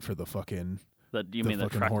mount for the fucking You mean the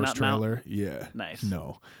fucking truck horse nut mount trailer. Yeah. Nice.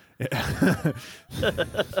 No.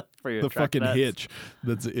 for your The truck fucking nuts? hitch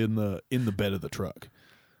that's in the bed of the truck.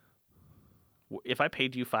 If I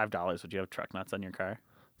paid you $5, would you have truck nuts on your car?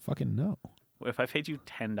 Fucking no. If I paid you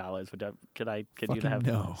 $10, could you Fucking to have?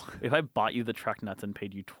 no. If I bought you the truck nuts and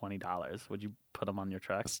paid you $20, would you put them on your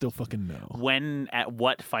truck? Still fucking no. At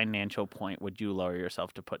what financial point would you lower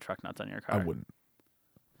yourself to put truck nuts on your car? I wouldn't.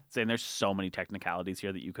 Saying there's so many technicalities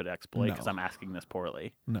here that you could exploit because No. I'm asking this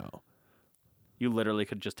poorly. No. You literally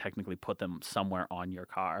could just technically put them somewhere on your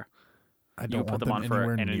car. I You don't could put want them on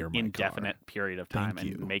for anywhere an near my indefinite car. period of Thank time and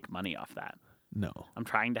you. make money off that. No. I'm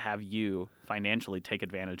trying to have you financially take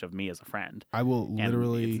advantage of me as a friend. I will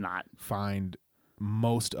literally it's not. find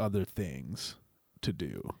most other things to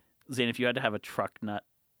do. Zane, if you had to have a truck nut,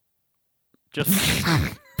 just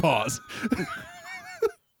Pause.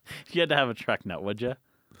 if you had to have a truck nut, would you?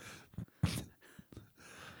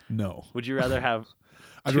 No. Would you rather have?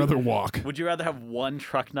 I'd rather walk. Would you rather have one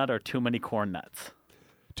truck nut or too many corn nuts?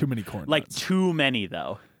 Too many corn Like nuts. too many,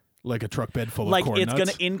 though. Like a truck bed full Like of corn it's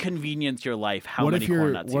nuts. gonna inconvenience your life. How What many if your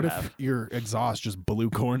corn nuts what you if have? your exhaust just blew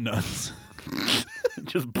corn nuts?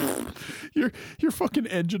 Just Your fucking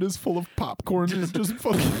engine is full of popcorn and it just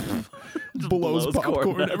fucking blows corn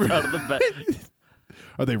popcorn nuts everywhere. out of the bed.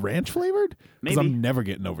 Are they ranch flavored? Because Maybe. I'm never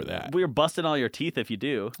getting over that. We're busting all your teeth if you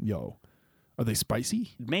do. Yo, are they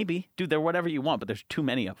spicy? Maybe, dude. They're whatever you want, but there's too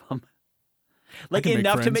many of them. Like can make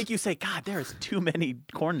enough to friends. make you say, "God, there is too many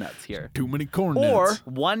corn nuts here." Too many corn Or nuts.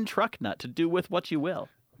 one truck nut to do with what you will.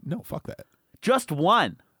 No, fuck that. Just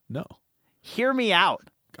one. No. Hear me out.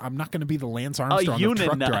 I'm not going to be the Lance Armstrong of truck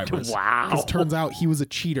unit nut. drivers. Wow. Because turns out he was a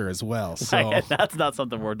cheater as well. So That's not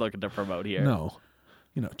something we're looking to promote here. no,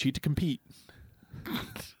 cheat to compete.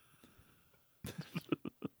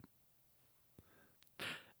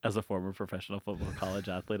 As a former professional football college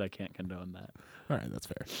athlete, I can't condone that. All right, that's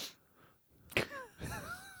fair.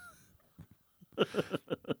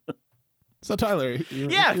 So Tyler, you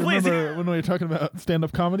please. remember when we were talking about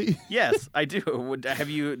stand-up comedy? Yes, I do. Have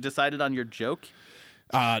you decided on your joke?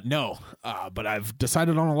 No, but I've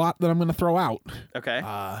decided on a lot that I'm going to throw out. Okay.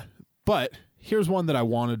 But here's one that I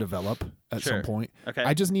want to develop at Sure. some point. Okay.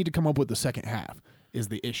 I just need to come up with the second half. Is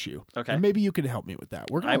the issue? Okay. And maybe you can help me with that.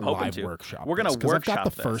 We're I'm gonna hoping live to. workshop. We're gonna this, 'cause I've got the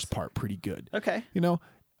workshop this. first part pretty good. Okay.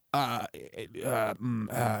 And I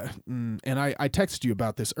texted you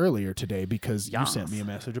about this earlier today because you sent Yes. me a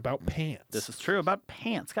message about pants. This is true about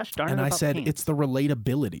pants. Gosh darn it. and I about said pants. it's the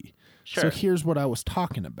relatability. Sure. So here's what I was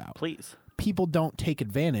talking about. Please. People don't take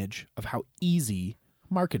advantage of how easy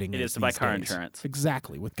marketing It is is to buy these car days. insurance.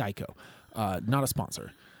 Exactly, with Geico. Not a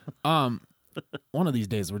sponsor. One of these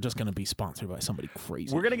days we're just going to be sponsored by somebody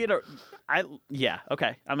crazy. We're gonna get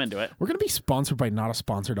okay. I'm into it. We're going to be sponsored by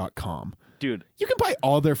notasponsor.com. Dude, You can buy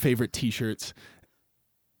all their favorite t-shirts,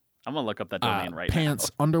 I'm gonna look up that domain right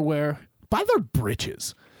pants, underwear, buy their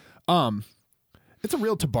britches. It's a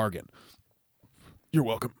real to bargain. You're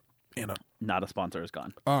welcome, Anna. now. Not a sponsor is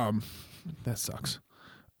gone. That sucks.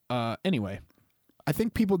 Anyway, I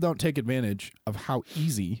think people don't take advantage of how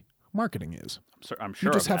easy marketing is. I'm sure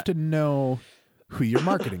You just of have that. to know who you're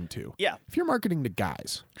marketing to. Yeah. If you're marketing to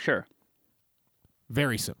guys, Sure.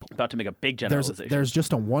 very simple. About to make a big There's generalization.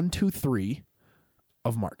 just a 1, 2, 3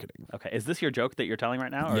 of marketing. Okay. Is this your joke that you're telling right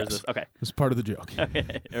now? Or Yes. is this okay. It's part of the joke.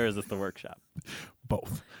 Or is this the workshop?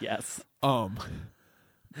 Both. Yes. Because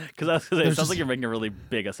I was gonna say, it There's sounds just- like you're making a really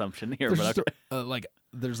big assumption here, There's but just okay.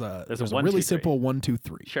 there's a There's a there's a 1, really 2, 3. simple 1, 2,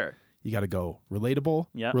 3. Sure. You got to go relatable,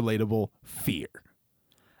 Yep. relatable, fear.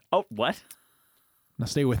 Oh, what? Now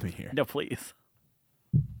stay with me here. No, please.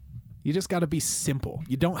 You just got to be simple.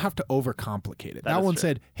 You don't have to overcomplicate it. That is one true.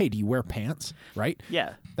 said, "Hey, do you wear pants?" Right?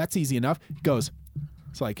 Yeah. That's easy enough. It goes,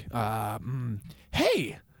 it's like,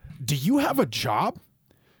 hey, do you have a job?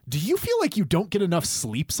 Do you feel like you don't get enough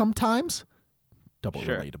sleep sometimes? Double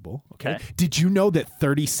Sure. relatable. Okay? Okay. Did you know that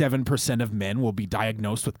 37% of men will be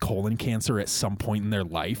diagnosed with colon cancer at some point in their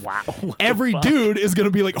life? Wow. What the Every fuck? dude is going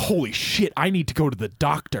to be like, holy shit, I need to go to the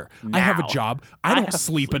doctor. I have a Now. job. I don't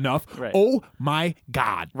sleep enough. Right. Oh my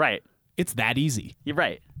God. Right. It's that easy. You're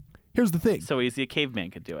right. Here's the thing. So easy a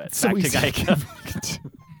caveman could do it. So Back to easy. Geico.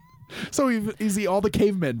 So easy. All the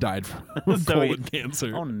cavemen died from So colon e-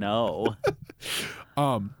 cancer. Oh no.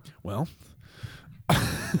 Well,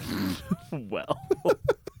 Well.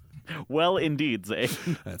 Well, indeed, Zay.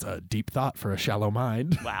 that's a deep thought for a shallow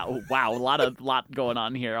mind. Wow. A lot going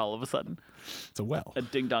on here all of a sudden. It's a well. A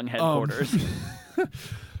ding dong headquarters.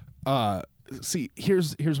 See,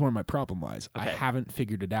 here's where my problem lies. I Okay. haven't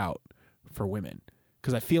figured it out for women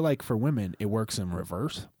because I feel like for women it works in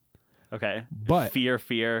reverse, Okay. but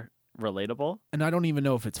Fear, relatable. and I don't even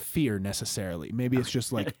know if it's fear necessarily. Maybe it's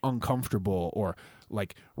just like uncomfortable or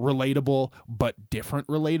like relatable but different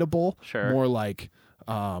relatable. Sure. More like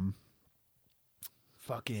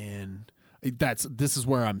fucking this is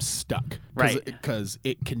where I'm stuck. Right. Because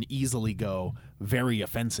it can easily go very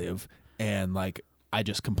offensive and like I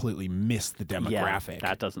just completely miss the demographic. Yeah,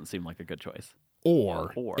 that doesn't seem like a good choice.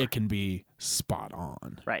 or or- it can be spot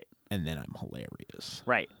on. Right. And then I'm hilarious.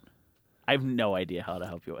 Right. I have no idea how to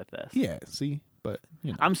help you with this. Yeah, see? But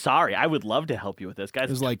you know. I'm sorry. I would love to help you with this, guys. It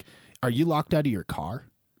was like, are you locked out of your car?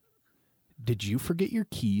 Did you forget your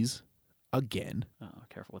keys again? Oh,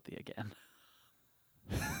 careful with the again.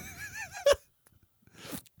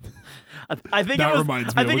 I think That it was.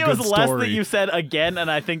 reminds me I think of a it was good less story. that you said again, and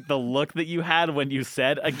I think the look that you had when you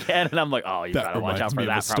said again, and I'm like, oh, you That gotta watch out reminds for me of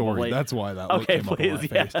a that. story. Probably. That's why that look Okay, came up on my please,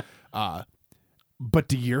 yeah. face. But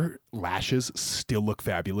do your lashes still look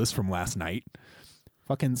fabulous from last night?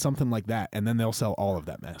 Fucking something like that. And then they'll sell all of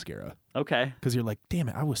that mascara. Okay, Because you're like, damn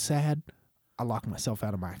it, I was sad. I locked myself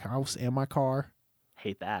out of my house and my car.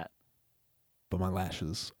 hate that. But my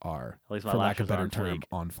lashes are, At least my for lack of lashes are better on term, fleek.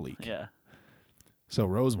 on fleek. Yeah, So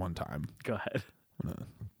Rose one time, go ahead.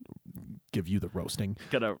 give you the roasting.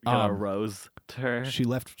 Gonna rose to her. She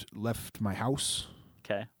left my house.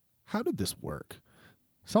 Okay. How did this work?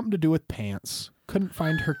 Something to do with pants. Couldn't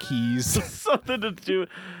find her keys. Something to do.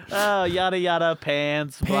 Oh, yada yada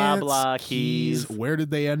pants, blah Pants, blah keys. Where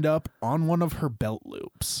did they end up? On one of her belt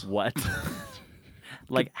loops. What?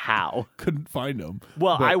 Like how? Couldn't find them.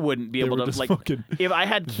 Well, I wouldn't be they able were to just like fucking- if I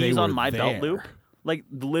had they keys on were my belt there. loop, like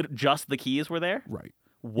just the keys were there. Right.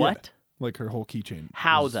 What? Yeah. Like her whole keychain.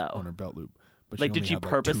 How, was though? On her belt loop. But Like, only did she had, two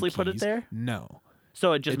purposely put it keys. there? No.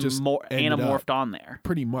 So it just, just ended anamorphed up- on there.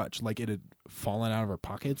 Pretty much. Like it had fallen out of her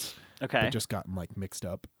pockets. Okay. But just gotten like mixed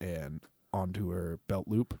up and onto her belt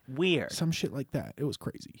loop. Weird. Some shit like that. It was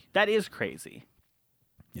crazy. That is crazy.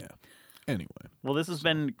 Yeah. Anyway, Well, this has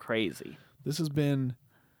been crazy. this has been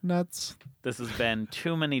nuts. This has been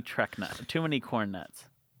too many too many corn nuts.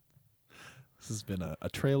 This has been a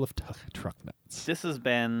trail of truck nuts. This has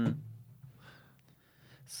been.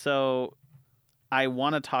 So, I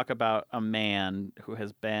want to talk about a man who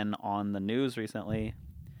has been on the news recently.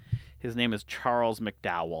 His name is Charles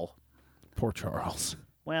McDowell. Poor Charles.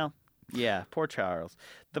 Well, yeah, poor Charles.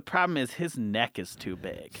 The problem is his neck is too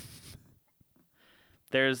big.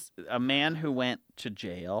 There's a man who went to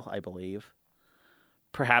jail, I believe,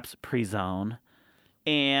 perhaps pre-zone,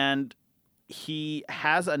 and he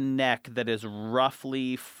has a neck that is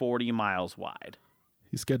roughly 40 miles wide.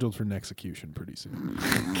 He's scheduled for an execution pretty soon.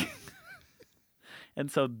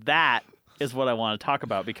 And so that is what I want to talk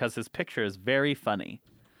about because his picture is very funny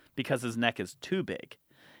because his neck is too big.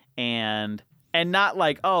 And not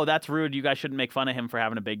like, oh, that's rude. You guys shouldn't make fun of him for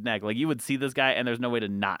having a big neck. Like, you would see this guy, and there's no way to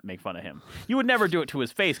not make fun of him. You would never do it to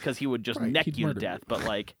his face because he would just Right, neck he'd you to murder death. you. But,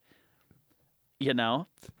 like, you know?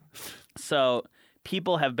 So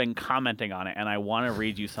people have been commenting on it, and I want to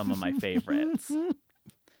read you some of my favorites.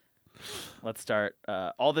 Let's start.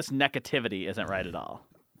 All this negativity isn't right at all.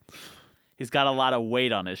 He's got a lot of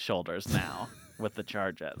weight on his shoulders now with the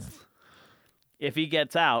charges. If he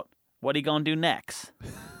gets out, what he gonna do next?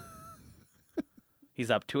 He's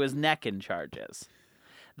up to his neck in charges.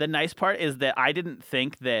 The nice part is that I didn't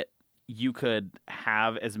think that you could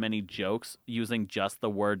have as many jokes using just the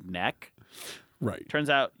word neck. Right. Turns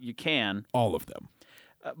out you can. All of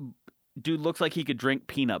them. Dude looks like he could drink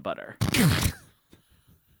peanut butter.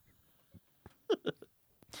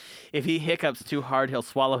 If he hiccups too hard, he'll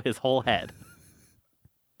swallow his whole head.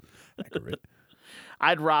 Accurate.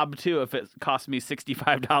 I'd rob too if it cost me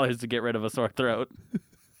 $65 to get rid of a sore throat.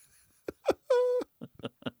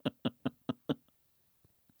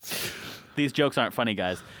 These jokes aren't funny,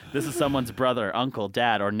 guys. This is someone's brother, uncle,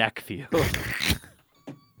 dad, or nephew.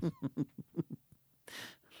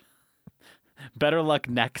 Better luck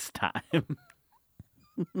next time.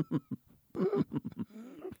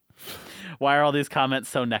 Why are all these comments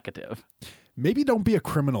so negative? Maybe don't be a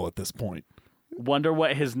criminal at this point. Wonder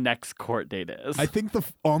what his next court date is. I think the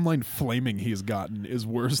online flaming he's gotten is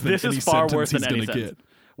worse than This any is far sentence worse than he's any gonna sentence. get.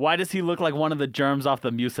 Why does he look like one of the germs off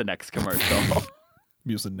the Mucinex commercial?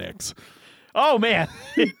 Mucinex. Oh, man.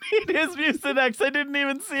 It is Mucinex. I didn't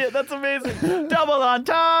even see it. That's amazing. Double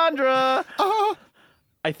entendre.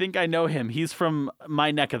 I think I know him. He's from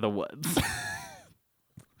my neck of the woods.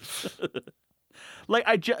 Like,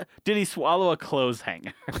 did he swallow a clothes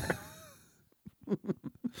hanger?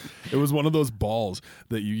 It was one of those balls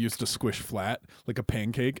that you used to squish flat like a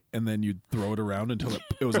pancake, and then you'd throw it around until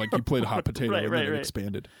it was like you played hot potato Right, and right, then it right.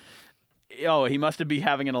 expanded. Oh, he must be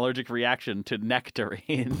having an allergic reaction to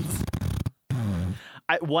nectarines.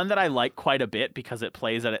 One that I like quite a bit because it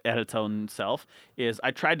plays at its own self is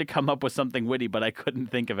I tried to come up with something witty, but I couldn't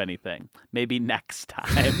think of anything. Maybe next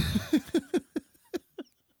time.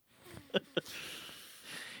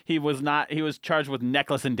 He was charged with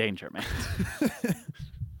necklace endangerment.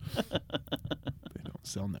 They don't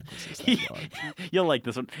sell necklaces that large. You'll like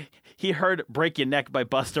this one. He heard Break Your Neck by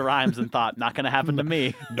Busta Rhymes and thought, not going to happen to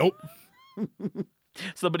me. Nope.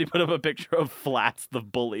 Somebody put up a picture of Flats the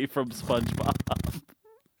bully from SpongeBob.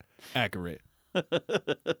 Accurate.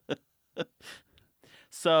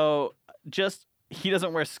 So he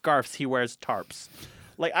doesn't wear scarves, he wears tarps.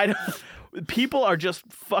 Like, People are just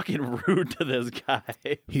fucking rude to this guy.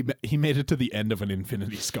 He made it to the end of an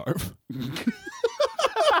infinity scarf.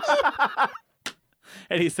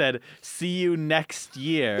 And he said, "See you next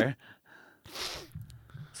year."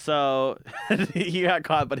 So he got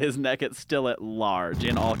caught, but his neck is still at large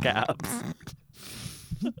in all caps.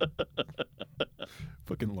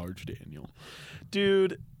 Fucking large Daniel.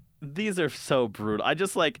 Dude, these are so brutal. I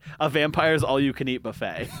just like a vampire's all-you-can-eat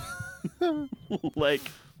buffet. Like,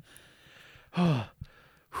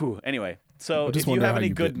 whew. Anyway, so I just if you wonder have how any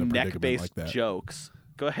you good get in a predicament neck-based like that. jokes,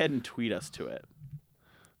 go ahead and tweet us to it.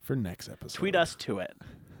 For next episode. Tweet us to it.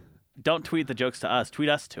 Don't tweet the jokes to us. Tweet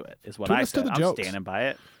us to it, is what Tweet I us to said. the I'm jokes. standing by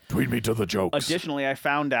it. Tweet me to the jokes. Additionally, I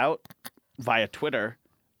found out via Twitter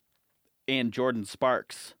and Jordan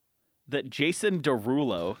Sparks that Jason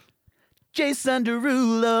Derulo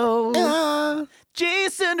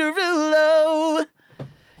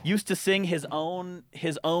used to sing his own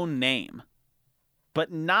name,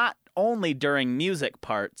 but not only during music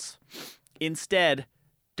parts, instead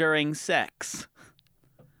during sex,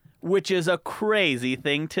 which is a crazy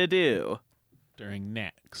thing to do. During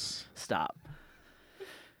necks. Stop.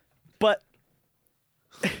 But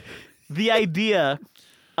the idea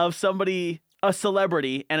of a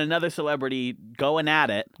celebrity and another celebrity going at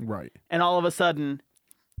it, Right. and all of a sudden,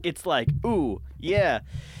 it's like, ooh, yeah,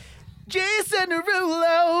 Jason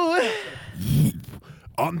Derulo.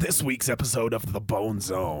 On this week's episode of The Bone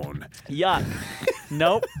Zone. Yuck.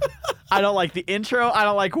 Nope. I don't like the intro. I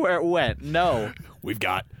don't like where it went. No. We've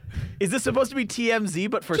got Is this supposed to be TMZ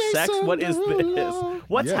but for sex? Jason What is this? Derulo.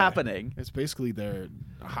 What's Yeah. happening? It's basically their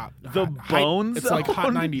hot. The Bone It's like Hot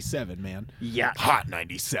Zone? 97, man. Yeah. Hot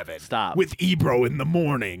 97. Stop. With Ebro in the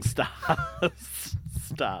morning. Stop.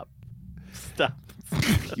 Stop. Stop.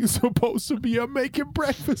 You're supposed to be making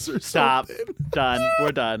breakfast or Stop. something. Done.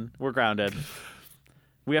 We're done. We're grounded.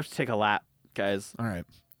 We have to take a lap, guys. All right.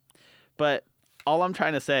 But all I'm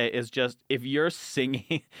trying to say is just if you're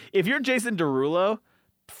singing, if you're Jason Derulo,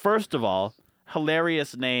 first of all,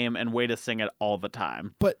 hilarious name and way to sing it all the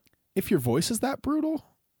time. But if your voice is that beautiful.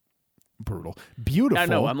 I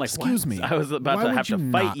know, I'm like, excuse what? me. I was about Why to would have to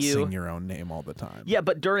you fight not you. Sing your own name all the time. Yeah,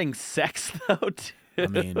 but during sex though, too. I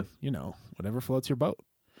mean, whatever floats your boat.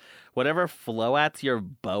 Whatever floats your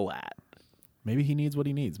bow at. Maybe he needs what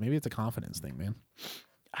he needs. Maybe it's a confidence thing, man.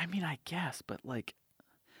 I mean, I guess, but like,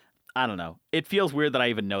 I don't know. It feels weird that I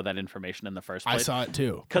even know that information in the first I place. saw it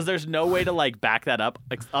too. Because there's no way to like back that up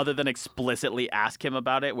other than explicitly ask him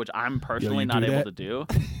about it, which I'm personally you not do able that? to do.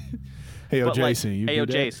 Hey, yo, But Jason, you hey, do yo,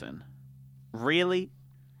 that? Jason, really?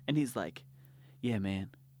 And he's like, yeah,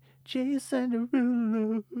 man, Jason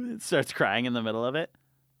Derulo. It starts crying in the middle of it.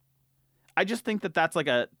 I just think that that's like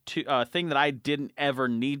a thing that I didn't ever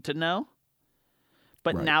need to know.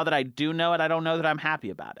 But Right. now that I do know it, I don't know that I'm happy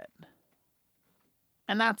about it.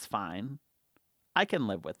 And that's fine. I can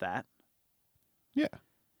live with that. Yeah.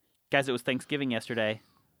 Guys, it was Thanksgiving yesterday.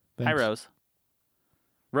 Hi, Thanks. Rose.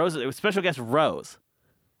 Rose, it was special guest Rose.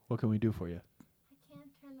 What can we do for you? I can't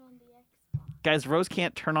turn on the Xbox. Guys, Rose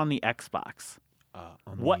can't turn on the Xbox.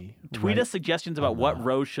 On What? the Tweet right- us suggestions about on what the-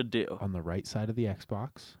 Rose should do. on the right side of the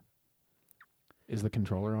Xbox. Is the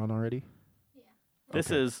controller on already? This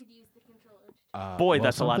Okay. is Could use the controller to Boy, well,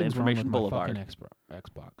 that's a lot of something's wrong information with my boulevard. fucking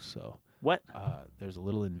Xbox. So what? there's a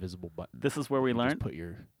little invisible button. This is where we You just learned. put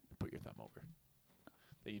your thumb over.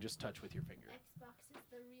 That you just touch with your finger. Xbox is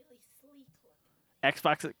the really sleek look.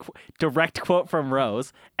 Xbox direct quote from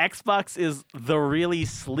Rose. Xbox is the really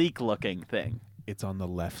sleek looking thing. It's on the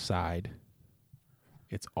left side.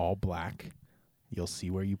 It's all black. You'll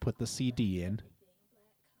see where you put the CD in.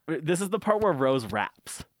 This is the part where Rose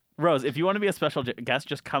raps. Rose, if you want to be a special guest,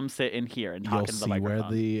 just come sit in here and talk You'll into the see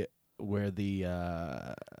microphone. where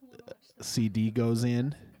the CD goes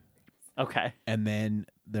in, Okay. and then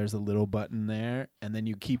there's a little button there, and then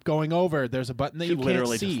you keep going over. There's a button that She you can't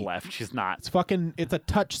literally see. just left. She's not. It's a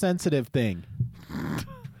touch sensitive thing.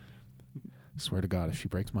 Swear to God, if she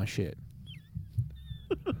breaks my shit.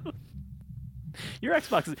 Your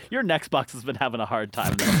Nextbox has been having a hard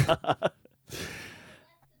time though.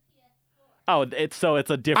 Oh, it's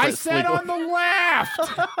a different I said sleek on the left!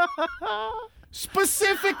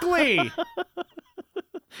 Specifically!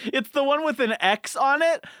 It's the one with an X on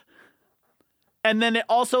it. And then it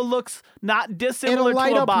also looks not dissimilar It'll light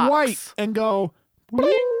to a up box. white and go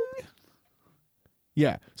bling.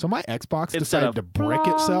 Yeah. So my Xbox Instead decided of to brick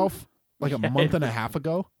itself like a month and a half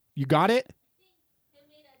ago. You got it?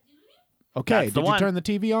 Okay. That's the Did you one. turn the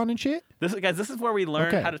TV on and shit? This is where we learn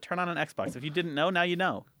Okay. how to turn on an Xbox. If you didn't know, now you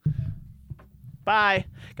know. Bye.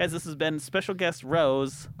 Guys, this has been special guest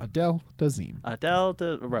Rose. Adele Dazeem. Adele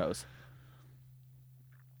de Rose.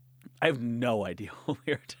 I have no idea what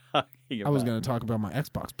we were talking about. I was going to talk about my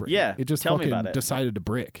Xbox break. Yeah, It just tell me fucking about it. decided to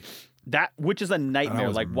break. That, which is a nightmare.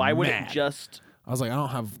 was Like, why would it mad. just... I was like, I don't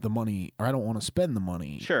have the money, or I don't want to spend the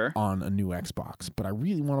money Sure. on a new Xbox, but I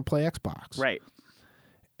really want to play Xbox. Right.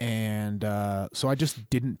 And so I just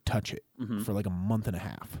didn't touch it Mm-hmm. for like a month and a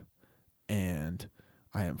half. And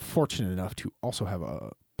I am fortunate enough to also have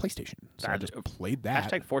a PlayStation. So I That- just played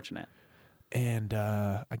that. Hashtag fortunate. And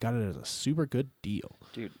I got it as a super good deal.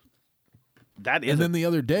 Dude. That is And then the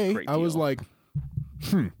other day, great I was deal. like,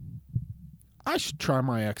 I should try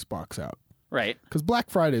my Xbox out. Right. Because Black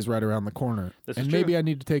Friday is right around the corner. This and is maybe true. I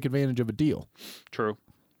need to take advantage of a deal. True.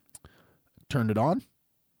 Turned it on.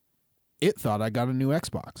 It thought I got a new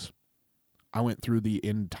Xbox. I went through the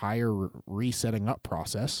entire resetting up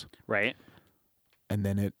process, Right. and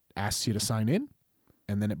then it asks you to sign in,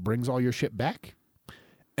 and then it brings all your shit back.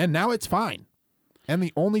 And now it's fine. And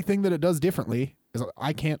the only thing that it does differently is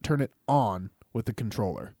I can't turn it on with the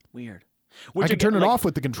controller. Weird. I can turn it off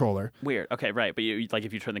with the controller. Weird. Okay, right. But you, like,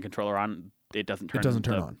 if you turn the controller on, it doesn't turn doesn't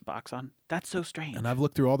turn the on. box on. That's so strange. And I've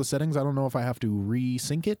looked through all the settings. I don't know if I have to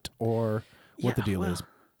resync it or what the Yeah, deal well. is.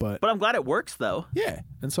 But But I'm glad it works, though. yeah.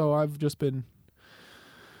 And so I've just been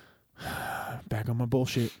back on my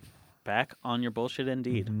bullshit. Back on your bullshit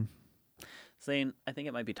indeed. Mhm. Zane, I think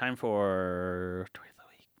it might be time for Tweet of the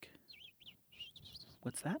Week.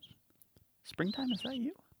 What's that? Springtime? Is that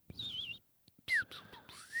you?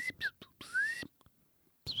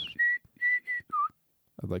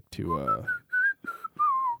 I'd like to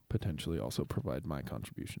potentially also provide my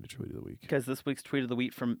contribution to Tweet of the Week. Because this week's Tweet of the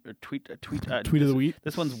Week from Tweet of the Week?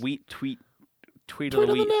 This one's Tweet Tweet of of the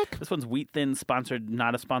the Week. neck. This one's Wheat Thin sponsored,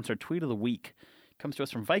 not a sponsor. Tweet of the Week comes to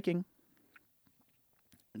us from Viking.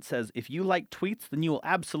 It says, "If you like tweets, then you will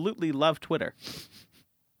absolutely love Twitter."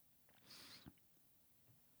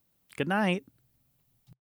 Good night.